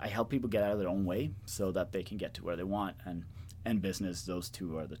earlier, just I help people get out of their own way so that they can get to where they want. And business, those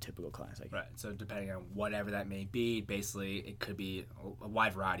two are the typical clients. Right. So depending on whatever that may be, basically it could be a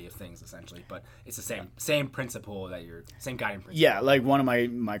wide variety of things essentially, but it's the same principle same guiding principle. Yeah, like one of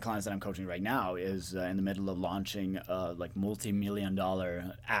my clients that I'm coaching right now is in the middle of launching a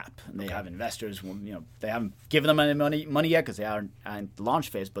multi-million-dollar app. And they have investors, they haven't given them any money yet because they aren't in the launch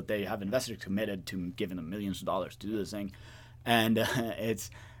phase, but they have investors committed to giving them millions of dollars to do this thing. And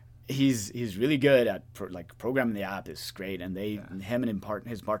He's really good at programming the app is great, and him and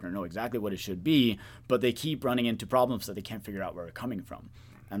his partner know exactly what it should be, but they keep running into problems that they can't figure out where they're coming from.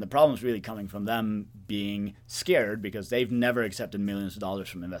 And the problem's really coming from them being scared because they've never accepted millions of dollars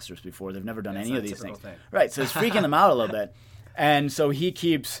from investors before. They've never done any of these things. Right, so it's freaking them out a little bit. And so he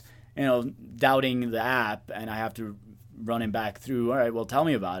keeps, doubting the app, and I have to run him back through, all right, well, tell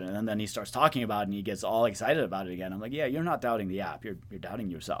me about it. And then he starts talking about it and he gets all excited about it again. I'm like, yeah, you're not doubting the app. You're doubting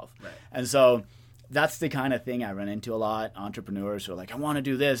yourself. Right. And so that's the kind of thing I run into a lot. Entrepreneurs who are like, I want to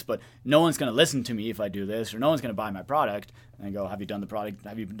do this, but no one's going to listen to me if I do this, or no one's going to buy my product. And I go, have you done the product?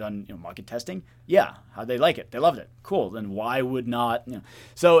 Have you done market testing? Yeah. How'd they like it? They loved it. Cool. Then why would not?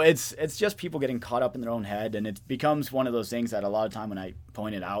 So it's just people getting caught up in their own head, and it becomes one of those things that a lot of time when I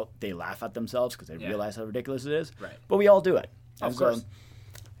point it out, they laugh at themselves because they realize how ridiculous it is. Right. But we all do it. Of course.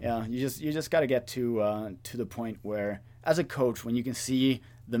 Yeah. You just got to get to the point where, as a coach, when you can see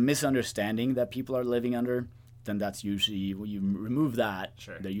the misunderstanding that people are living under, then that's usually, when you remove that,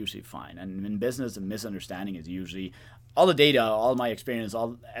 they're usually fine. And in business, the misunderstanding is usually all the data, all my experience,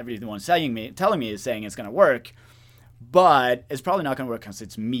 everyone's telling me is saying it's going to work, but it's probably not going to work because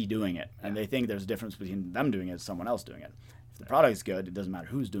it's me doing it. And they think there's a difference between them doing it and someone else doing it. If the product is good, it doesn't matter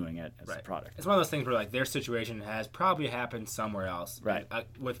who's doing it, it's the product. It's one of those things where their situation has probably happened somewhere else,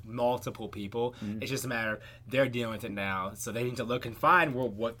 with multiple people. Mm-hmm. It's just a matter of they're dealing with it now, so they need to look and find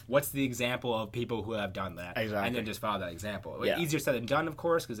what's the example of people who have done that, and then just follow that example. Easier said than done, of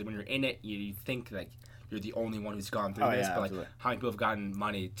course, because when you're in it, you think you're the only one who's gone through this, but how many people have gotten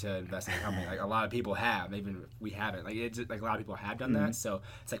money to invest in a company? A lot of people have, even we haven't. It's a lot of people have done that, so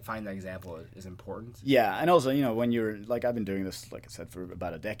it's finding that example is important. Yeah, and also when you're I've been doing this, like I said, for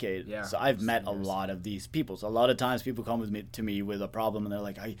about a decade, so I've met a lot of these people. So a lot of times people come to me with a problem, and they're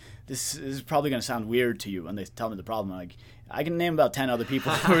like, this is probably going to sound weird to you, and they tell me the problem. I'm like, I can name about 10 other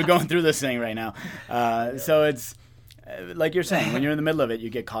people who are going through this thing right now. So it's like you're saying, when you're in the middle of it, you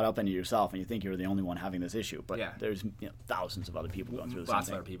get caught up in it yourself, and you think you're the only one having this issue. But there's thousands of other people going through the same thing. Lots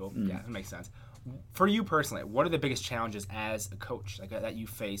of other people. Yeah, that makes sense. For you personally, what are the biggest challenges as a coach that you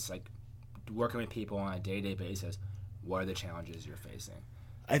face, working with people on a day-to-day basis? What are the challenges you're facing?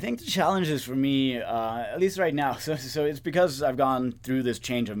 I think the challenge is for me, at least right now, so it's because I've gone through this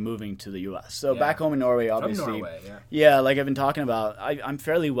change of moving to the U.S. So back home in Norway, obviously. From Norway, like I've been talking about, I'm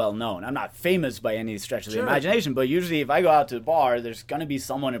fairly well known. I'm not famous by any stretch of the imagination, but usually if I go out to the bar, there's going to be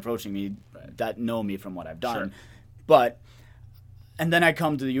someone approaching me that know me from what I've done. And then I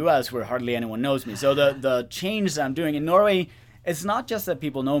come to the U.S. where hardly anyone knows me. So the change that I'm doing in Norway, it's not just that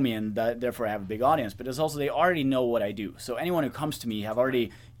people know me and that therefore I have a big audience, but it's also they already know what I do. So anyone who comes to me have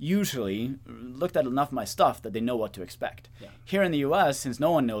already usually looked at enough of my stuff that they know what to expect. Yeah. Here in the U.S., since no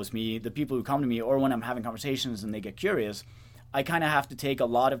one knows me, the people who come to me, or when I'm having conversations and they get curious, I kind of have to take a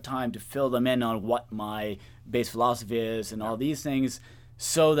lot of time to fill them in on what my base philosophy is and all these things,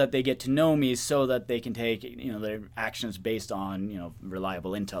 so that they get to know me, so that they can take, you know, their actions based on, you know,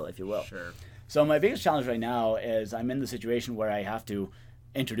 reliable intel, if you will. Sure. So my biggest challenge right now is I'm in the situation where I have to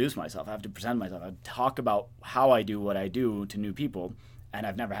introduce myself, I have to present myself, I have to talk about how I do what I do to new people, and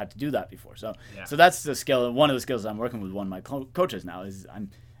I've never had to do that before. So that's the skill. One of the skills I'm working with one of my coaches now is I'm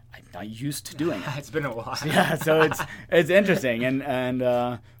not used to doing it. It's been a while. Yeah, so it's interesting, and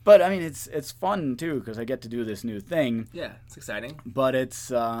but I mean it's fun too, because I get to do this new thing. Yeah, it's exciting. But it's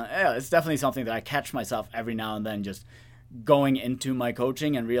definitely something that I catch myself every now and then just going into my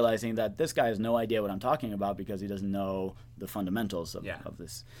coaching and realizing that this guy has no idea what I'm talking about because he doesn't know the fundamentals of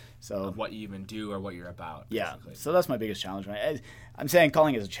this. So of what you even do or what you're about. Yeah, basically. so that's my biggest challenge. Right? I'm saying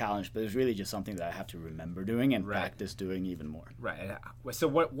calling it a challenge, but it's really just something that I have to remember doing and practice doing even more. Right. So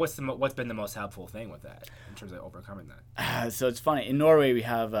what's been the most helpful thing with that in terms of overcoming that? So it's funny. In Norway, we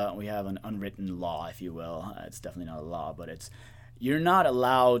have an unwritten law, if you will. It's definitely not a law, but you're not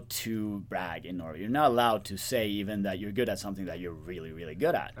allowed to brag in Norway. You're not allowed to say even that you're good at something that you're really, really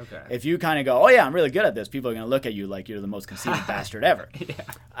good at. Okay. If you kind of go, oh yeah, I'm really good at this, people are going to look at you like you're the most conceited bastard ever. Yeah.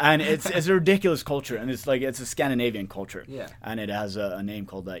 And it's a ridiculous culture, and it's a Scandinavian culture. Yeah. And it has a name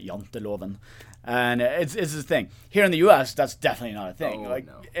called Janteloven. And it's a thing. Here in the U.S., that's definitely not a thing.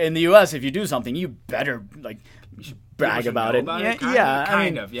 No. In the U.S., if you do something, you better brag about it.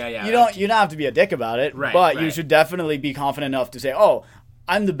 Kind of. You don't have to be a dick about it, but you should definitely be confident enough to say, "Oh,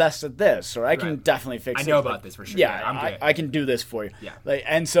 I'm the best at this," or "I can definitely fix it." I know about this for sure. Yeah, I'm good. I can do this for you. Yeah.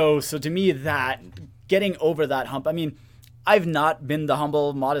 And so to me, that getting over that hump. I mean, I've not been the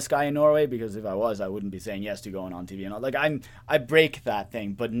humble, modest guy in Norway, because if I was, I wouldn't be saying yes to going on TV and all. I break that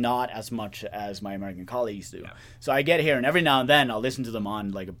thing, but not as much as my American colleagues do. Yeah. So I get here, and every now and then I'll listen to them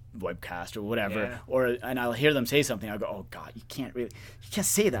on like a webcast or whatever, and I'll hear them say something. I go, "Oh God, you can't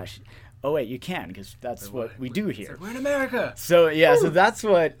say that." Oh wait, you can, because that's what we do here. We're in America. So yeah, so that's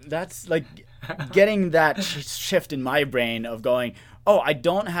like getting that shift in my brain of going, oh, I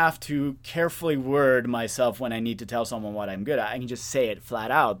don't have to carefully word myself when I need to tell someone what I'm good at. I can just say it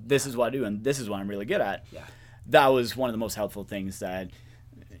flat out. This is what I do, and this is what I'm really good at. Yeah. That was one of the most helpful things that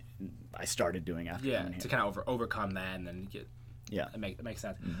I started doing after coming here. To kind of overcome that and then get. Yeah. It makes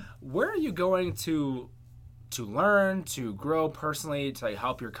sense. Mm-hmm. Where are you going to learn, to grow personally, to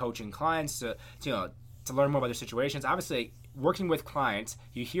help your coaching clients, to learn more about their situations? Obviously, working with clients,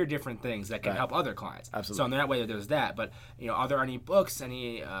 you hear different things that can help other clients. Absolutely. So in that way, there's that. But are there any books,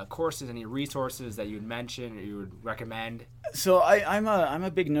 any courses, any resources that you'd mention or you would recommend? So I'm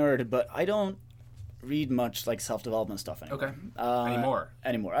a big nerd, but I don't read much like self-development stuff anymore. Okay.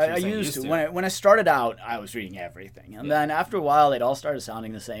 Anymore. I used to. When I started out, I was reading everything, and then after a while, it all started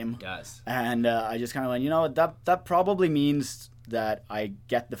sounding the same. It does. And I just kind of went, that probably means that I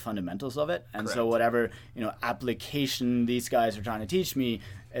get the fundamentals of it, and so whatever application these guys are trying to teach me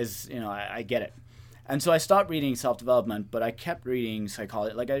is I get it. And so I stopped reading self-development, but I kept reading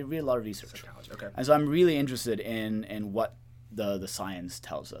psychology. Like I read a lot of research. Psychology, okay. And so I'm really interested in what the science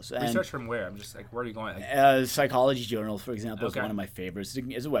tells us. And research from where? I'm just like, where are you going? Psychology Journal, for example, is one of my favorites.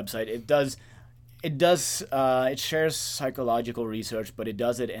 It's a website. It shares psychological research, but it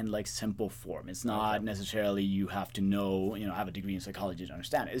does it in like simple form. It's not necessarily you have to know, have a degree in psychology to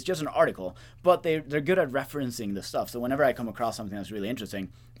understand it. It's just an article, but they're good at referencing the stuff. So whenever I come across something that's really interesting,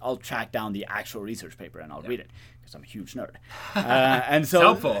 I'll track down the actual research paper and I'll read it, because I'm a huge nerd. And so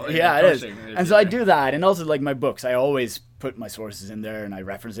it's helpful. Yeah, it is. And so I do that, and also like my books, I always put my sources in there and I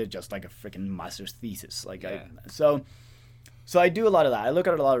reference it just like a freaking master's thesis. So I do a lot of that. I look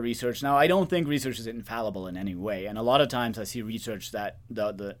at a lot of research. Now, I don't think research is infallible in any way. And a lot of times I see research that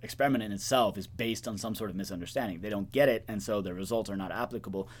the experiment in itself is based on some sort of misunderstanding. They don't get it, and so the results are not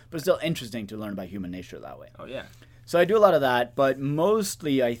applicable. But it's still interesting to learn about human nature that way. Oh, yeah. So I do a lot of that. But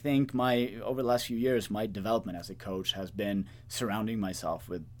mostly, I think over the last few years, my development as a coach has been surrounding myself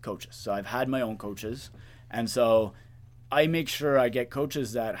with coaches. So I've had my own coaches. And so I make sure I get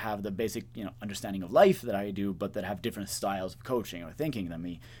coaches that have the basic, understanding of life that I do, but that have different styles of coaching or thinking than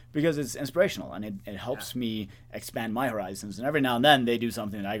me, because it's inspirational and it helps me expand my horizons. And every now and then they do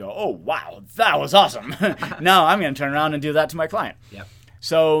something and I go, oh, wow, that was awesome. Now I'm going to turn around and do that to my client. Yep.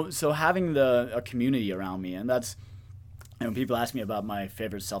 So having a community around me, and that's, people ask me about my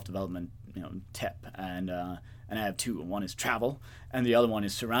favorite self-development, tip, and I have two. One is travel, and the other one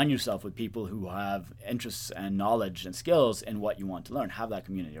is surround yourself with people who have interests and knowledge and skills in what you want to learn. Have that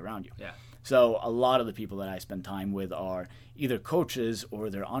community around you. Yeah. So a lot of the people that I spend time with are either coaches or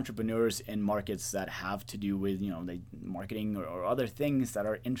they're entrepreneurs in markets that have to do with, marketing or other things that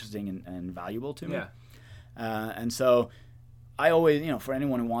are interesting and valuable to me. Yeah. And so I always, for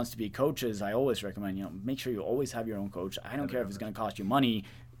anyone who wants to be coaches, I always recommend, make sure you always have your own coach. I don't care if it's going to cost you money.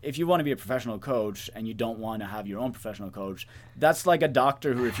 If you want to be a professional coach and you don't want to have your own professional coach, that's like a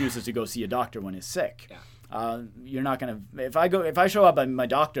doctor who refuses to go see a doctor when he's sick. Yeah. You're not going to, if I show up at my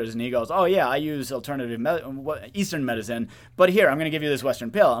doctor's and he goes, oh yeah, I use Eastern medicine, but here, I'm going to give you this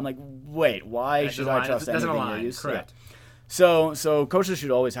Western pill. I'm like, wait, why should I trust anything you use? Correct. Yeah. So coaches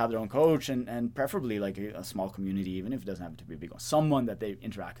should always have their own coach and preferably like a small community, even if it doesn't have to be a big one, someone that they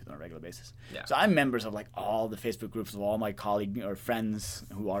interact with on a regular basis. Yeah. So I'm members of like all the Facebook groups of all my colleagues or friends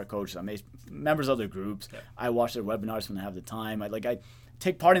who are coaches. I'm members of their groups. Yeah. I watch their webinars when I have the time. I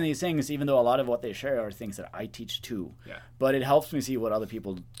take part in these things, even though a lot of what they share are things that I teach too. Yeah. But it helps me see what other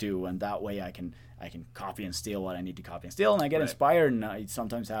people do, and that way I can copy and steal what I need to copy and steal, and I get inspired, and I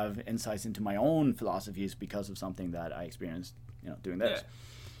sometimes have insights into my own philosophies because of something that I experienced, doing this. Yeah.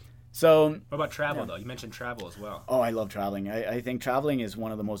 So, what about travel, though? You mentioned travel as well. Oh, I love traveling. I think traveling is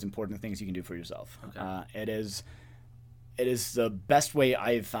one of the most important things you can do for yourself. Okay. It is the best way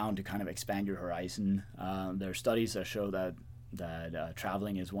I've found to kind of expand your horizon. There are studies that show that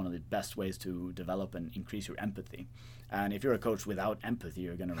traveling is one of the best ways to develop and increase your empathy. And if you're a coach without empathy,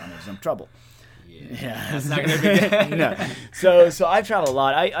 you're going to run into some trouble. Yeah. That's not going to be good. No. So I've traveled a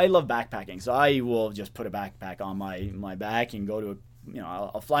lot. I love backpacking. So I will just put a backpack on my back and go to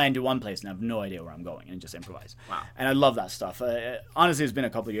I'll fly into one place and have no idea where I'm going and just improvise. Wow. And I love that stuff. Honestly, it's been a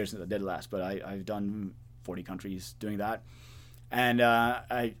couple of years since I did it last, but I've done 40 countries doing that. And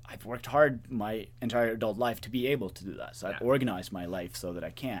I've worked hard my entire adult life to be able to do that. So I've organized my life so that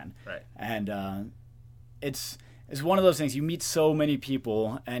I can. Right. And it's one of those things. You meet so many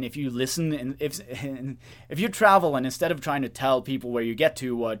people, and if you listen, and if you travel, and instead of trying to tell people where you get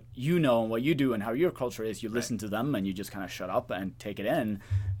to, what you know and what you do and how your culture is, you listen to them and you just kind of shut up and take it in.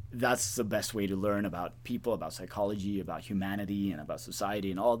 That's the best way to learn about people, about psychology, about humanity, and about society,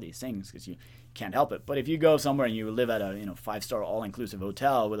 and all these things, because you can't help it. But if you go somewhere and you live at a 5-star all-inclusive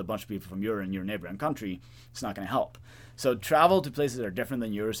hotel with a bunch of people from your neighboring country, it's not going to help. So travel to places that are different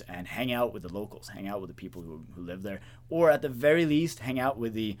than yours and hang out with the locals, hang out with the people who live there, or at the very least, hang out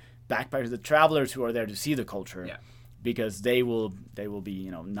with the backpackers, the travelers who are there to see the culture. Yeah. Because they will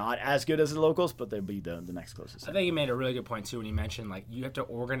be not as good as the locals, but they'll be the next closest. I think you made a really good point too when you mentioned like you have to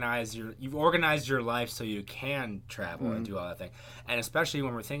you've organized your life so you can travel and do all that thing. And especially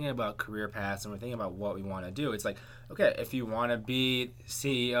when we're thinking about career paths and we're thinking about what we want to do, it's like, okay, if you want to be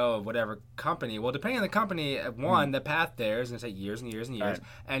CEO of whatever company, well, depending on the company, one, the path there is going to take years and years and years,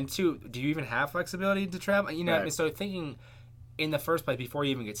 and two, do you even have flexibility to travel? I mean, so thinking in the first place before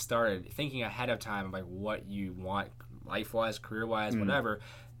you even get started, thinking ahead of time of like what you want. Life-wise, career-wise, whatever,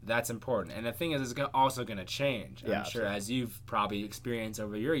 that's important. And the thing is, it's also going to change. I'm sure, as you've probably experienced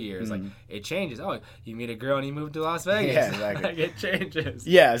over your years, like it changes. Oh, you meet a girl and you move to Las Vegas. Yeah, exactly. Like it changes.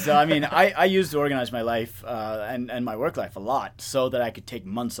 Yeah, so I mean, I used to organize my life and my work life a lot so that I could take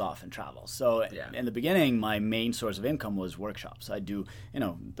months off and travel. So in the beginning, my main source of income was workshops. I do,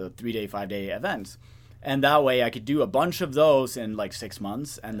 the 3-day, 5-day events. And that way I could do a bunch of those in like 6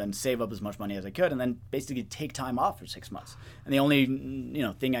 months and then save up as much money as I could and then basically take time off for 6 months. And the only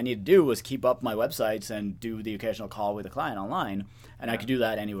thing I needed to do was keep up my websites and do the occasional call with a client online. And I could do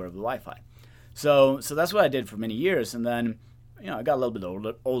that anywhere with Wi-Fi. So that's what I did for many years. And then I got a little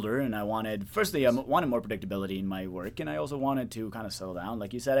bit older and I wanted more predictability in my work. And I also wanted to kind of settle down.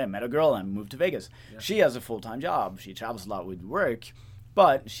 Like you said, I met a girl and moved to Vegas. Yeah. She has a full-time job. She travels a lot with work.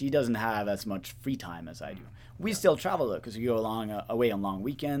 But she doesn't have as much free time as I do. We still travel, though, because we go away on long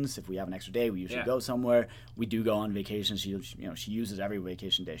weekends. If we have an extra day, we usually go somewhere. We do go on vacation. She uses every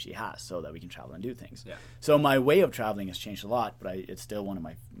vacation day she has so that we can travel and do things. Yeah. So my way of traveling has changed a lot, but it's still one of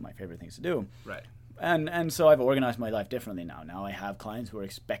my favorite things to do. Right. And so I've organized my life differently now. Now I have clients who are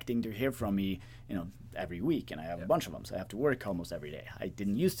expecting to hear from me, every week, and I have a bunch of them. So I have to work almost every day. I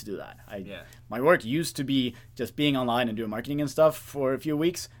didn't used to do that. My work used to be just being online and doing marketing and stuff for a few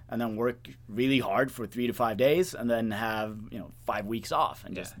weeks, and then work really hard for 3 to 5 days, and then have 5 weeks off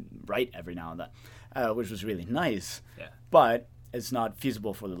and just write every now and then, which was really nice. Yeah. But it's not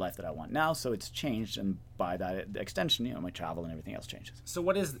feasible for the life that I want now, so it's changed, and by that extension, my travel and everything else changes. So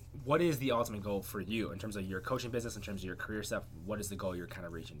what is the ultimate goal for you in terms of your coaching business, in terms of your career stuff? What is the goal you're kind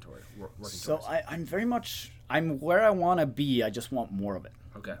of reaching toward, working towards? I'm where I want to be. I just want more of it.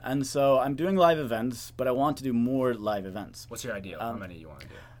 Okay. And so I'm doing live events, but I want to do more live events. What's your idea? How many you want to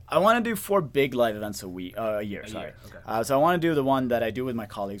do? I want to do 4 big live events a year. Sorry. Okay. So I want to do the one that I do with my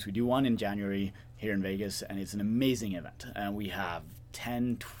colleagues. We do one in January here in Vegas, and it's an amazing event. And we have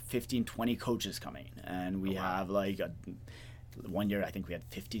 10, 15, 20 coaches coming. And we have one year I think we had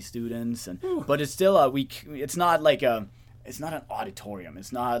 50 students. But it's still it's not like it's not an auditorium.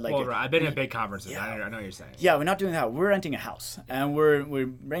 It's not like I've been in big conferences. Yeah. I know what you're saying. Yeah, we're not doing that. We're renting a house, and we're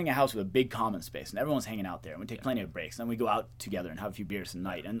renting a house with a big common space, and everyone's hanging out there. And we take plenty of breaks, and we go out together and have a few beers at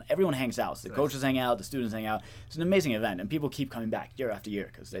night, and everyone hangs out. So the coaches hang out, the students hang out. It's an amazing event, and people keep coming back year after year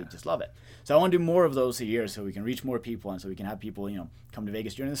because they just love it. So I want to do more of those a year, so we can reach more people, and so we can have people, come to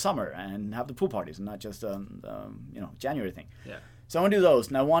Vegas during the summer and have the pool parties, and not just January thing. Yeah. So I want to do those,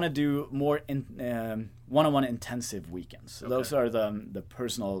 and I want to do more one-on-one intensive weekends. So those are the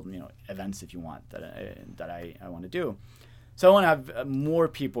personal events, if you want, that I want to do. So I want to have more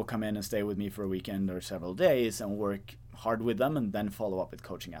people come in and stay with me for a weekend or several days and work hard with them, and then follow up with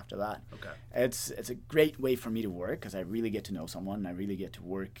coaching after that. Okay. It's a great way for me to work because I really get to know someone, and I really get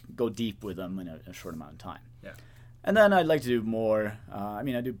to go deep with them in a short amount of time. Yeah. And then I'd like to do more, I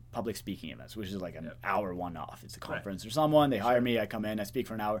do public speaking events, which is like an hour one-off. It's a conference or someone, they hire me, I come in, I speak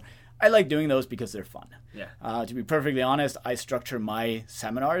for an hour. I like doing those because they're fun. Yeah. To be perfectly honest, I structure my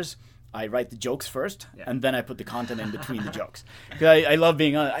seminars. I write the jokes first, and then I put the content in between the jokes. I love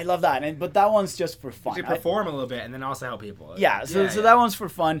being on it. I love that. But that one's just for fun. You perform a little bit and then also help people. Yeah, so that one's for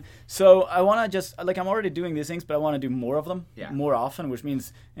fun. So I want to just, I'm already doing these things, but I want to do more of them more often, which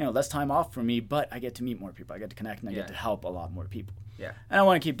means, less time off for me, but I get to meet more people. I get to connect, and I get to help a lot more people. Yeah. And I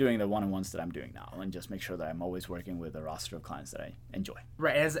want to keep doing the one-on-ones that I'm doing now, and just make sure that I'm always working with a roster of clients that I enjoy.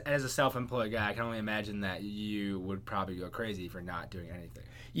 Right. As a self-employed guy, I can only imagine that you would probably go crazy for not doing anything.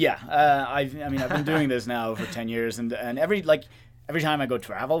 Yeah. I've been doing this now for 10 years, and every time I go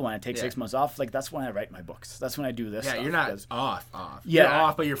travel, when I take 6 months off, that's when I write my books. That's when I do this stuff. Yeah, you're not off. Yeah. You're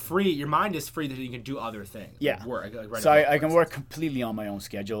off, but you're free. Your mind is free that you can do other things. Yeah. Like work. So I can work completely on my own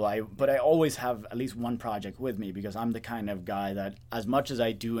schedule. But I always have at least one project with me, because I'm the kind of guy that, as much as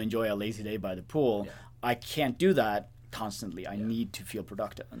I do enjoy a lazy day by the pool, I can't do that constantly. I need to feel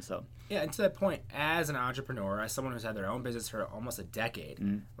productive. And so... Yeah, and to that point, as an entrepreneur, as someone who's had their own business for almost a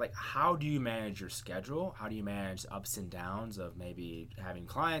decade, how do you manage your schedule? How do you manage the ups and downs of maybe having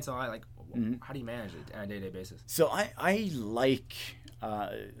clients and all that? How do you manage it on a day-to-day basis? So I like,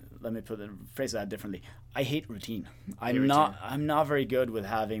 let me phrase that differently. I hate routine. I'm not very good with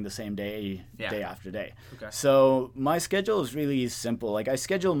having the same day after day. Okay. So my schedule is really simple. I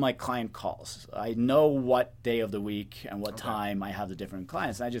schedule my client calls. I know what day of the week and what time I have the different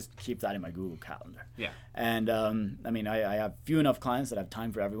clients, and I just keep that in my Google Calendar. Yeah. And I have few enough clients that I have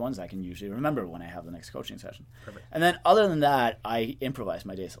time for everyone, so I can usually remember when I have the next coaching session. Perfect. And then other than that, I improvise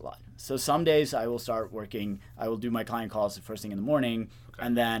my days a lot. So some days I will start working. I will do my client calls the first thing in the morning,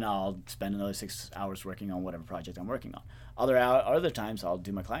 and then I'll spend another 6 hours working on whatever project I'm working on. Other times I'll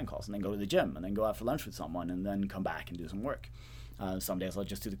do my client calls and then go to the gym and then go out for lunch with someone and then come back and do some work. Some days I'll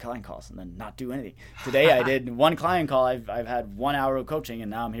just do the client calls and then not do anything. Today I did one client call. I've had 1 hour of coaching,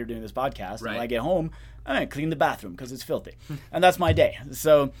 and now I'm here doing this podcast. Right. And when I get home, I clean the bathroom because it's filthy. And that's my day.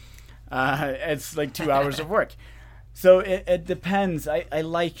 So it's like 2 hours of work. So it depends. I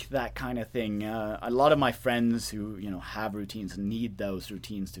like that kind of thing. A lot of my friends who have routines need those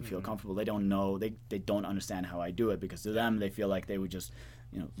routines to feel comfortable. They don't know. They don't understand how I do it, because to them they feel like they would just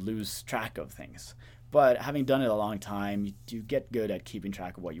lose track of things. But having done it a long time, you get good at keeping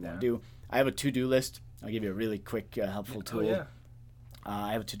track of what you want to do. I have a to-do list. I'll give you a really quick, helpful tool. Yeah.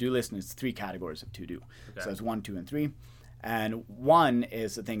 I have a to-do list, and it's 3 categories of to-do. Okay. So it's 1, 2, and 3. And 1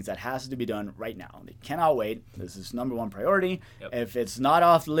 is the things that has to be done right now. They cannot wait. This is number 1 priority. Yep. If it's not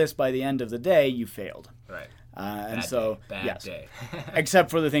off the list by the end of the day, you failed. Right. Bad day. Except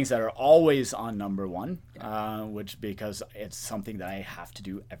for the things that are always on number 1, because it's something that I have to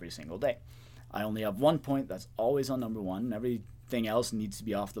do every single day. I only have 1 point that's always on number 1. Everything else needs to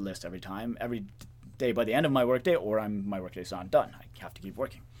be off the list every time, every day by the end of my workday, or my workday's not done. I have to keep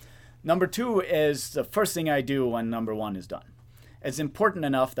working. Number 2 is the first thing I do when number 1 is done. It's important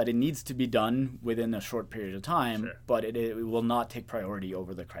enough that it needs to be done within a short period of time, but it will not take priority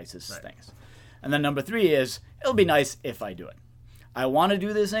over the crisis things. And then number 3 is, it'll be nice if I do it. I want to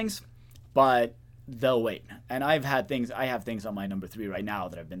do these things, but they'll wait. And I have things on my number 3 right now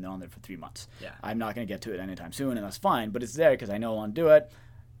that have been on there for 3 months. Yeah. I'm not going to get to it anytime soon, and that's fine, but it's there because I know I want to do it.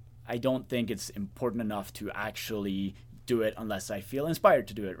 I don't think it's important enough to actually do it unless I feel inspired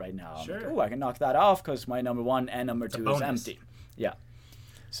to do it right now. Sure. Like, I can knock that off because my number 1 and number 2 is empty. Yeah.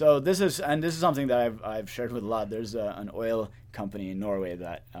 So this is something that I've shared with a lot. There's an oil company in Norway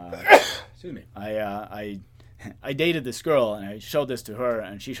that excuse me. I dated this girl, and I showed this to her,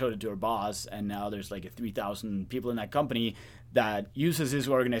 and she showed it to her boss, and now there's like 3,000 people in that company that uses his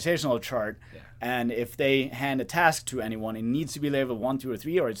organizational chart, and if they hand a task to anyone, it needs to be labeled 1, 2, or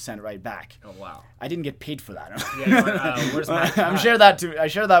 3, or it's sent right back. Oh wow! I didn't get paid for that. Where's my? I shared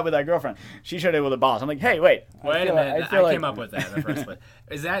that with that girlfriend. She shared it with the boss. I'm like, hey, wait a minute! I came up with that in the first place.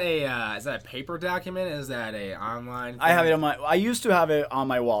 Is that a paper document? Is that a online thing? I have it on my. I used to have it on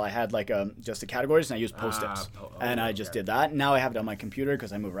my wall. I had like just the categories, and I used Post-its, and I just did that. Now I have it on my computer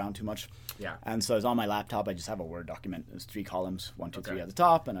because I move around too much. Yeah. And so it's on my laptop. I just have a Word document. There's 3 columns, 1, 2, 3 at the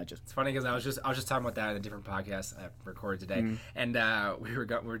top, and I just. It's funny because I was just talking about that in a different podcast I recorded today, and we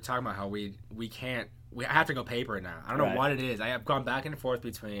were talking about how we have to go paper now. I don't know what it is. I have gone back and forth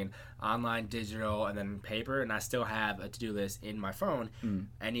between online, digital, and then paper, and I still have a to-do list in my phone.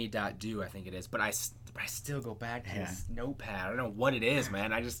 Any.do, I think it is, but I still go back to this notepad. I don't know what it is,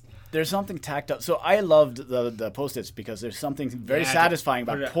 man. There's something tactile. So I loved the Post-its because there's something very satisfying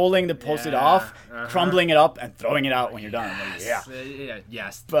about pulling the Post-it off, crumbling it up, and throwing it out when you're done. Like,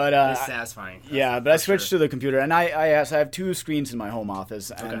 yes. But it's satisfying. But I switched to the computer, and I have 2 screens in my home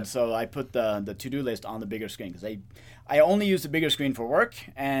office, and so I put the to-do list on the bigger screen because I only use the bigger screen for work,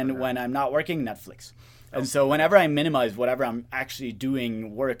 and when I'm not working, Netflix. And so whenever I minimize whatever I'm actually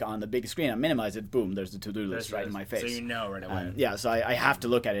doing work on the big screen, I minimize it, boom, there's the to-do list right in my face. So you know right away. So I have to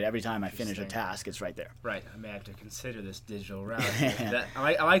look at it every time I finish a task. It's right there. Right. I may have to consider this digital route.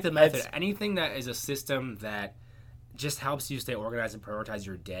 I like the method. Anything that is a system that just helps you stay organized and prioritize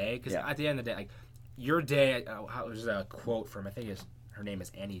your day. Because at the end of the day, like your day, there's a quote from, I think her name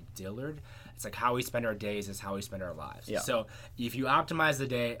is Annie Dillard. It's like how we spend our days is how we spend our lives. Yeah. So if you optimize the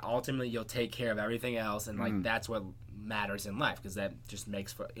day, ultimately you'll take care of everything else, and like that's what matters in life, because that just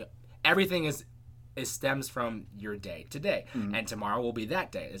makes for everything is stems from your day today, and tomorrow will be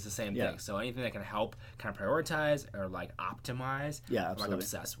that day. It's the same thing. So anything that can help kind of prioritize or like optimize, I'm like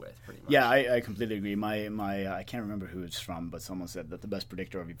obsessed with pretty much. Yeah, I completely agree. My I can't remember who it's from, but someone said that the best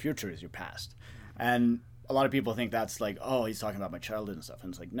predictor of your future is your past, and a lot of people think that's like, oh, he's talking about my childhood and stuff.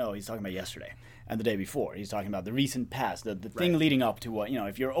 And it's like, no, he's talking about yesterday and the day before. He's talking about the recent past, the thing leading up to what,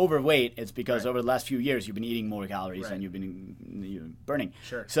 if you're overweight, it's because over the last few years you've been eating more calories and you've been burning.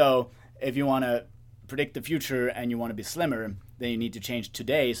 Sure. So if you want to predict the future and you want to be slimmer, then you need to change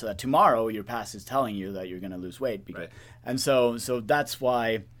today so that tomorrow your past is telling you that you're going to lose weight. And so that's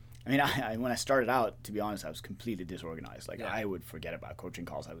why. I mean, when I started out, to be honest, I was completely disorganized. Like, I would forget about coaching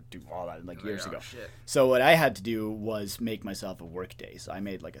calls. I would do all that years ago. Shit. So what I had to do was make myself a work day. So I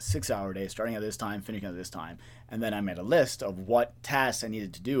made like a 6-hour day, starting at this time, finishing at this time. And then I made a list of what tasks I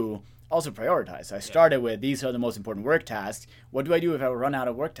needed to do, also prioritize. I started with, these are the most important work tasks. What do I do if I run out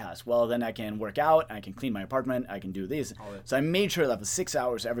of work tasks? Well, then I can work out, I can clean my apartment, I can do these. So I made sure that for 6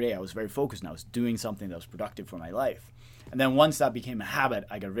 hours every day, I was very focused and I was doing something that was productive for my life. And then once that became a habit,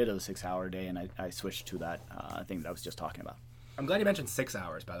 I got rid of the 6-hour day and I switched to that thing that I was just talking about. I'm glad you mentioned 6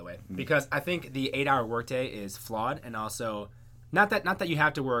 hours, by the way, because I think the 8-hour workday is flawed, and also not that you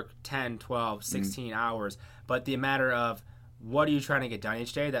have to work 10, 12, 16 hours, but the matter of what are you trying to get done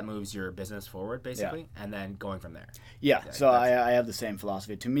each day that moves your business forward, basically, and then going from there. So I have the same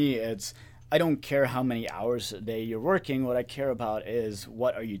philosophy. To me, it's I don't care how many hours a day you're working. What I care about is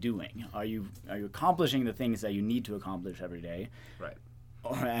what are you doing? Are you accomplishing the things that you need to accomplish every day? Right.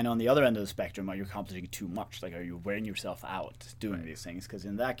 And on the other end of the spectrum, are you accomplishing too much? Like, are you wearing yourself out doing these things? Because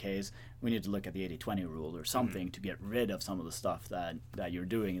in that case, we need to look at the 80-20 rule or something to get rid of some of the stuff that you're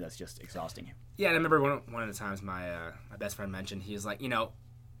doing that's just exhausting you. Yeah, and I remember one of the times my best friend mentioned, he's like,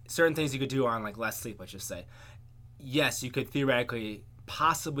 certain things you could do on like less sleep, let's just say. Yes, you could theoretically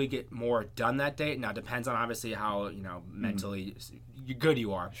possibly get more done that day. Now, it depends on obviously how mentally good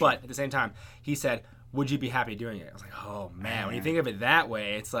you are. Sure. But at the same time, he said, would you be happy doing it? I was like, oh man, when you think of it that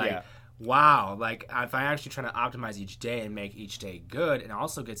way, it's like, wow, like if I'm actually trying to optimize each day and make each day good and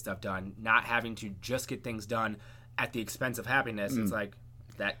also get stuff done, not having to just get things done at the expense of happiness, it's like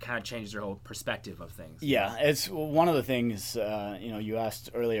that kind of changes your whole perspective of things. Yeah, it's one of the things, you asked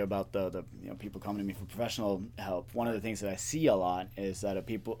earlier about the people coming to me for professional help. One of the things that I see a lot is that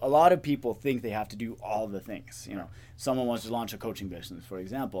a lot of people think they have to do all the things. Someone wants to launch a coaching business, for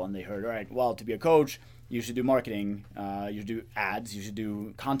example, and they heard, all right, well, to be a coach, you should do marketing, you should do ads, you should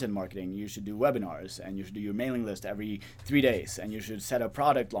do content marketing, you should do webinars, and you should do your mailing list every 3 days, and you should set up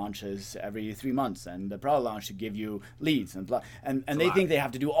product launches every 3 months, and the product launch should give you leads, and they think they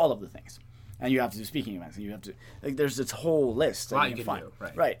have to do all of the things. And you have to do speaking events, and you have to, there's this whole list that you can find.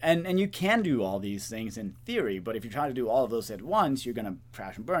 Right. And you can do all these things in theory, but if you're trying to do all of those at once, you're going to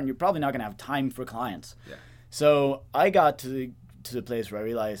crash and burn. You're probably not going to have time for clients. Yeah. So I got to the place where I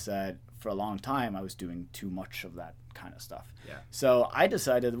realized that for a long time, I was doing too much of that kind of stuff. Yeah. So I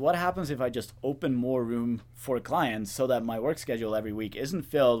decided, what happens if I just open more room for clients so that my work schedule every week isn't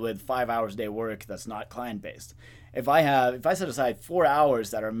filled with 5 hours a day work that's not client based. If I set aside 4 hours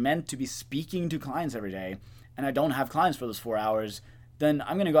that are meant to be speaking to clients every day, and I don't have clients for those 4 hours, then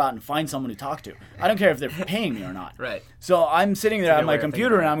I'm going to go out and find someone to talk to. I don't care if they're paying me or not. Right. So I'm sitting there at my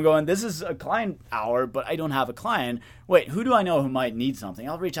computer and I'm going, this is a client hour, but I don't have a client. Wait, who do I know who might need something?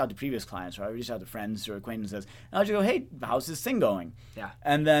 I'll reach out to previous clients, or I'll reach out to friends or acquaintances, and I'll just go, hey, how's this thing going? Yeah.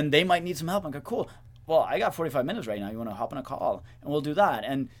 And then they might need some help. I go, cool. Well, I got 45 minutes right now. You want to hop on a call? And we'll do that.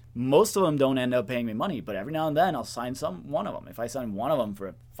 And most of them don't end up paying me money, but every now and then I'll sign one of them. If I sign one of them for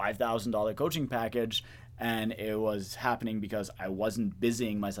a $5,000 coaching package, and it was happening because I wasn't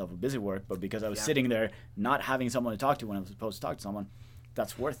busying myself with busy work, but because I was sitting there not having someone to talk to when I was supposed to talk to someone,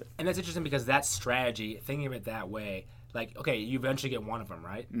 that's worth it. And that's interesting because that strategy, thinking of it that way, like, okay, you eventually get one of them,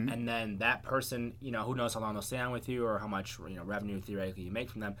 right? Mm-hmm. And then that person, who knows how long they'll stay on with you or how much, revenue theoretically you make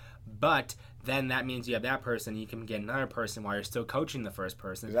from them. But then that means you have that person, you can get another person while you're still coaching the first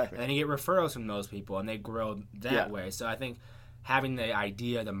person. Exactly. And then you get referrals from those people and they grow that way. So I think having the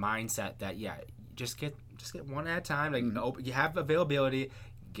idea, the mindset that, just get one at a time. Like, you have availability,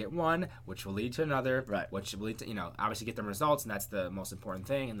 get one, which will lead to another, right? Which will lead to, obviously get them results, and that's the most important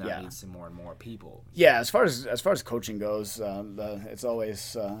thing, and that leads to more and more people. Yeah, as far as coaching goes, it's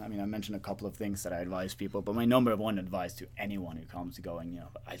always. I mentioned a couple of things that I advise people, but my number one advice to anyone who comes going,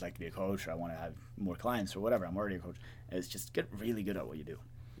 I'd like to be a coach, or I want to have more clients, or whatever. I'm already a coach. Is just get really good at what you do.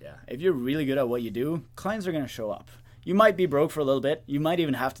 Yeah. If you're really good at what you do, clients are going to show up. You might be broke for a little bit. You might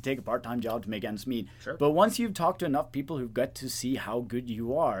even have to take a part-time job to make ends meet. Sure. But once you've talked to enough people who get to see how good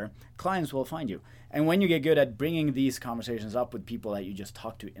you are, clients will find you. And when you get good at bringing these conversations up with people that you just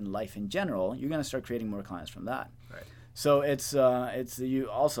talk to in life in general, you're going to start creating more clients from that. Right. So it's you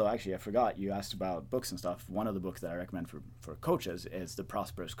also, actually, I forgot, you asked about books and stuff. One of the books that I recommend for coaches is The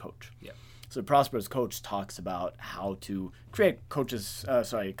Prosperous Coach. Yeah. So The Prosperous Coach talks about how to create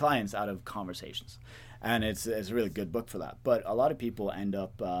clients out of conversations. And it's a really good book for that. But a lot of people end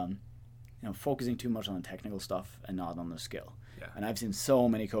up focusing too much on the technical stuff and not on the skill. Yeah. And I've seen so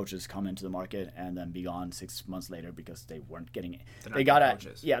many coaches come into the market and then be gone 6 months later because they weren't getting it. They got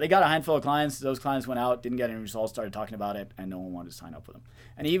a handful of clients. Those clients went out, didn't get any results, started talking about it, and no one wanted to sign up with them.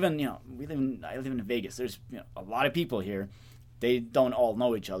 And even I live in Vegas. There's a lot of people here. They don't all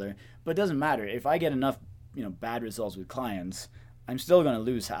know each other, but it doesn't matter. If I get enough bad results with clients, I'm still going to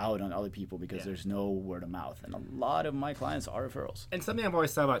lose out on other people because there's no word of mouth. And a lot of my clients are referrals. And something I've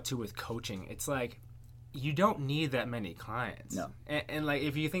always thought about, too, with coaching, it's like you don't need that many clients. No. And like,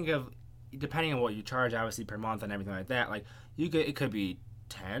 if you think of, depending on what you charge, obviously, per month and everything like that, like, it could be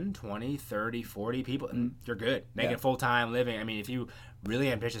 10, 20, 30, 40 people, and you're good. Making full-time living. I mean, if you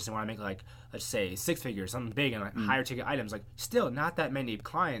really ambitious and want to make, like, let's say 6 figures, something big and like higher ticket items, like, still not that many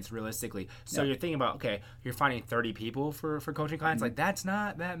clients realistically. So you're thinking about, okay, you're finding 30 people for coaching clients. Like, that's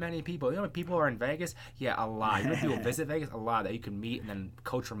not that many people. You know how many people are in Vegas? Yeah, a lot. You know how many people visit Vegas? A lot that you can meet and then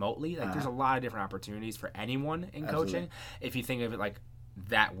coach remotely. Like, there's a lot of different opportunities for anyone in coaching if you think of it like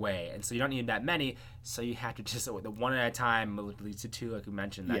that way. And so you don't need that many, so you have to just the one at a time leads to two, like we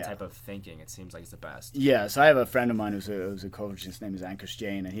mentioned. That type of thinking, it seems like, is the best. Yeah, so I have a friend of mine who's a coach. His name is Ankush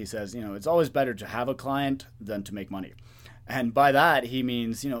Jain, and he says, it's always better to have a client than to make money. And by that he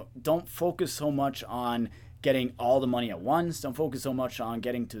means, don't focus so much on getting all the money at once. Don't focus so much on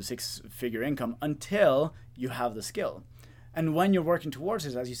getting to 6-figure income until you have the skill. And when you're working towards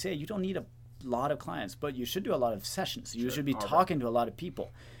it, as you say, you don't need a lot of clients, but you should do a lot of sessions. You should be talking to a lot of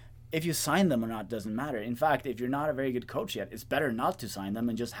people. If you sign them or not doesn't matter. In fact, if you're not a very good coach yet, it's better not to sign them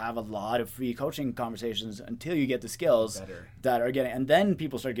and just have a lot of free coaching conversations until you get the skills that are getting, and then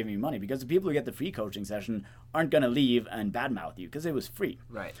people start giving you money, because the people who get the free coaching session aren't going to leave and badmouth you because it was free.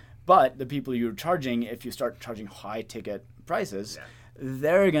 Right. But the people you're charging, if you start charging high ticket prices,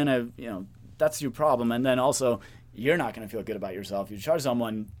 they're going to, that's your problem. And then also, you're not going to feel good about yourself. You charge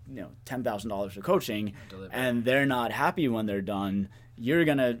someone, $10,000 for coaching, and they're not happy when they're done. You're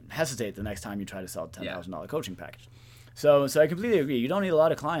going to hesitate the next time you try to sell a $10,000 coaching package. So I completely agree. You don't need a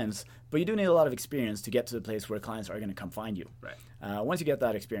lot of clients, but you do need a lot of experience to get to the place where clients are going to come find you. Right. Once you get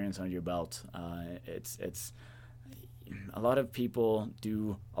that experience under your belt, it's a lot of people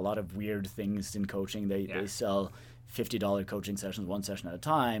do a lot of weird things in coaching. They sell $50 coaching sessions, one session at a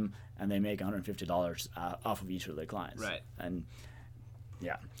time, and they make $150 off of each of their clients. Right. And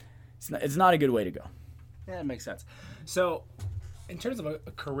it's not a good way to go. Yeah, that makes sense. So, in terms of a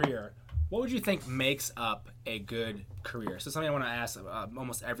career, what would you think makes up a good career? So, something I want to ask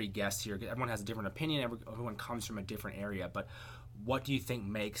almost every guest here. Everyone has a different opinion. Everyone comes from a different area. But what do you think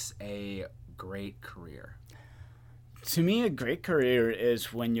makes a great career? To me, a great career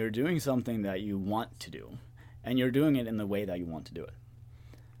is when you're doing something that you want to do, and you're doing it in the way that you want to do it.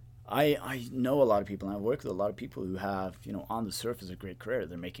 I know a lot of people, and I've worked with a lot of people who have, on the surface, a great career.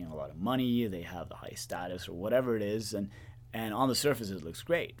 They're making a lot of money, they have the high status or whatever it is, and on the surface it looks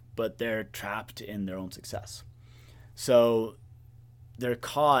great, but they're trapped in their own success. So they're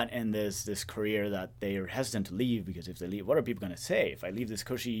caught in this career that they are hesitant to leave, because if they leave, what are people going to say? If I leave this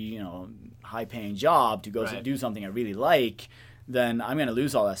cushy, high-paying job to go do something I really like, then I'm going to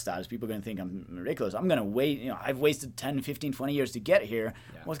lose all that status. People are going to think I'm ridiculous. I'm going to wait. I've wasted 10, 15, 20 years to get here.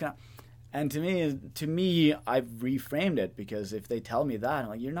 Yeah. What's going to... And to me, I've reframed it, because if they tell me that, I'm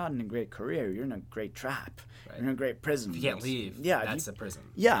like, you're not in a great career. You're in a great trap. Right. You're in a great prison. If you can't leave, that's a prison.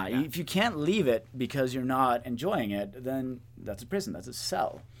 Yeah, if you can't leave it because you're not enjoying it, then that's a prison. That's a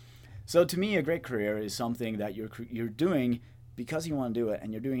cell. So to me, a great career is something that you're doing because you want to do it,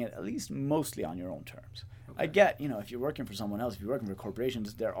 and you're doing it at least mostly on your own terms. Okay. I get, if you're working for someone else, if you're working for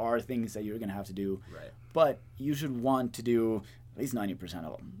corporations, there are things that you're going to have to do. Right. But you should want to do at least 90%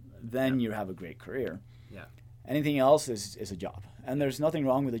 of them. Then you have a great career. Yeah. Anything else is a job. And there's nothing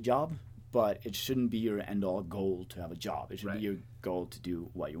wrong with a job, but it shouldn't be your end-all goal to have a job. It should be your goal to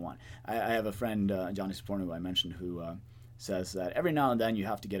do what you want. I have a friend, Johnny Saporno, who I mentioned, who says that every now and then you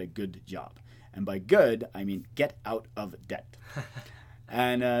have to get a good job. And by good, I mean get out of debt.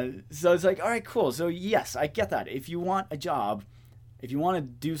 And so it's like, all right, cool. So yes, I get that. If you want a job, if you want to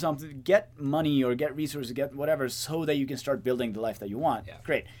do something, get money or get resources, get whatever, so that you can start building the life that you want. Yeah.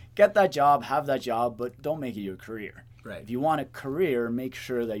 Great. Get that job, have that job, but don't make it your career. Right. If you want a career, make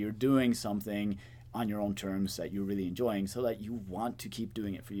sure that you're doing something on your own terms that you're really enjoying, so that you want to keep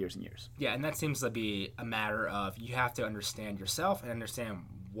doing it for years and years. Yeah, and that seems to be a matter of you have to understand yourself and understand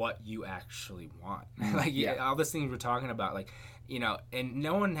what you actually want. All these things we're talking about, and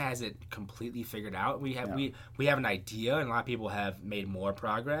no one has it completely figured out. We have an idea, and a lot of people have made more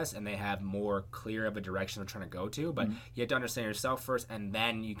progress, and they have more clear of a direction they're trying to go to. But you have to understand yourself first, and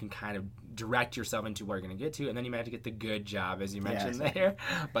then you can kind of direct yourself into where you're going to get to, and then you might have to get the good job, as you mentioned there.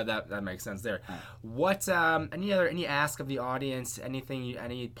 But that makes sense there. What any ask of the audience? Anything?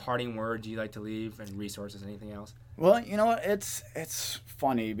 Any parting words you like to leave? And resources? Anything else? Well, you know what? It's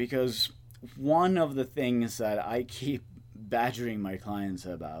funny, because one of the things that I keep badgering my clients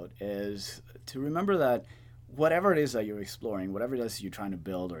about is to remember that whatever it is that you're exploring, whatever it is you're trying to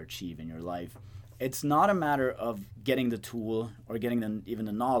build or achieve in your life, it's not a matter of getting the tool or getting even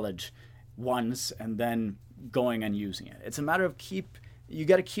the knowledge once and then going and using it. It's a matter of you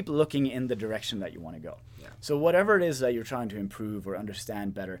got to keep looking in the direction that you want to go. Yeah. So whatever it is that you're trying to improve or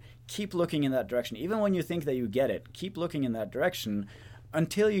understand better, keep looking in that direction. Even when you think that you get it, keep looking in that direction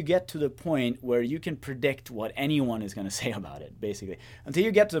until you get to the point where you can predict what anyone is going to say about it, basically. Until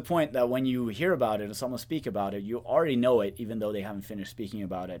you get to the point that when you hear about it or someone speak about it, you already know it, even though they haven't finished speaking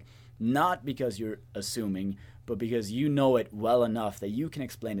about it. Not because you're assuming, but because you know it well enough that you can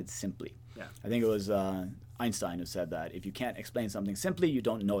explain it simply. Yeah. I think it was Einstein who said that if you can't explain something simply, you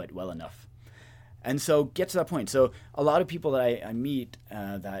don't know it well enough. And so get to that point. So a lot of people that I meet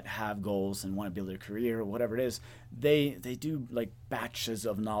that have goals and want to build their career or whatever it is, they do like batches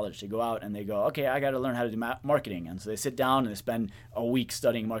of knowledge. They go out and they go, okay, I got to learn how to do marketing. And so they sit down and they spend a week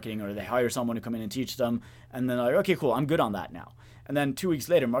studying marketing, or they hire someone to come in and teach them. And then they're like, okay, cool, I'm good on that now. And then 2 weeks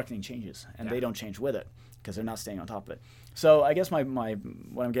later, marketing changes, and they don't change with it because they're not staying on top of it. So I guess my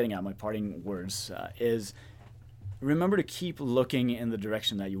what I'm getting at, my parting words is remember to keep looking in the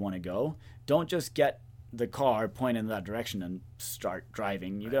direction that you want to go. Don't just get the car pointed in that direction and start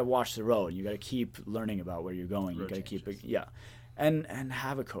driving. You got to watch the road. You got to keep learning about where you're going. You got to keep it, and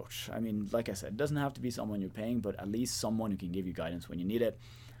have a coach. I mean, like I said, it doesn't have to be someone you're paying, but at least someone who can give you guidance when you need it.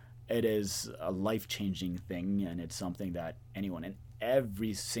 It is a life-changing thing, and it's something that anyone in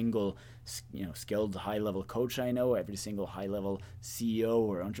every single skilled high-level coach I know, every single high-level CEO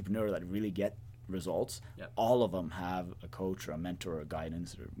or entrepreneur that really get results, all of them have a coach or a mentor or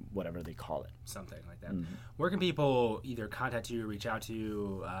guidance or whatever they call it. Something like that. Mm-hmm. Where can people either contact you, reach out to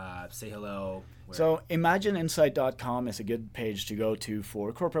you, say hello? So imagineinsight.com is a good page to go to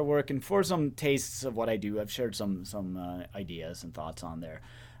for corporate work and for some tastes of what I do. I've shared some ideas and thoughts on there.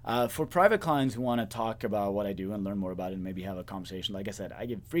 For private clients who want to talk about what I do and learn more about it and maybe have a conversation, like I said, I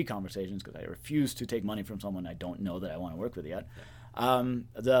give free conversations because I refuse to take money from someone I don't know that I want to work with yet.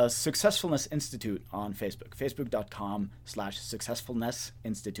 The Successfulness Institute on Facebook, facebook.com/Successfulness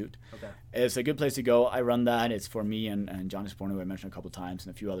Institute. Okay. It's a good place to go. I run that. It's for me and Johnny Saporno, who I mentioned a couple of times,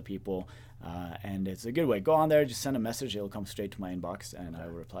 and a few other people. And it's a good way. Go on there, just send a message. It'll come straight to my inbox, and I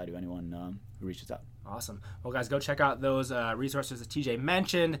will reply to anyone who reaches out. Awesome. Well, guys, go check out those resources that TJ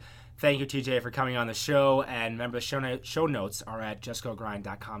mentioned. Thank you, TJ, for coming on the show. And remember, the show notes are at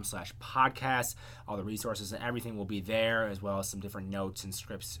justgogrind.com/podcast. All the resources and everything will be there, as well as some different notes and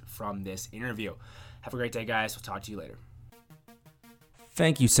scripts from this interview. Have a great day, guys. We'll talk to you later.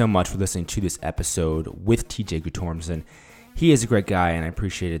 Thank you so much for listening to this episode with TJ Guttormson. He is a great guy, and I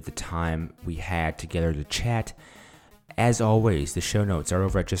appreciated the time we had together to chat. As always, the show notes are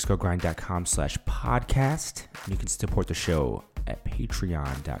over at justgogrind.com/podcast. You can support the show at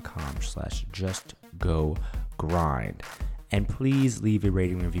patreon.com/justgogrind. And please leave a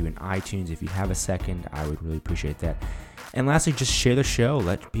rating review in iTunes if you have a second. I would really appreciate that. And lastly, just share the show.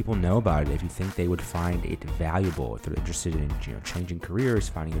 Let people know about it if you think they would find it valuable. If they're interested in changing careers,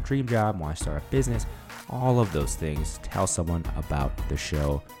 finding a dream job, want to start a business, all of those things. Tell someone about the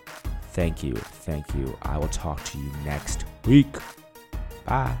show. Thank you. I will talk to you next week.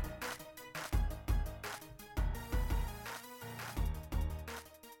 Bye.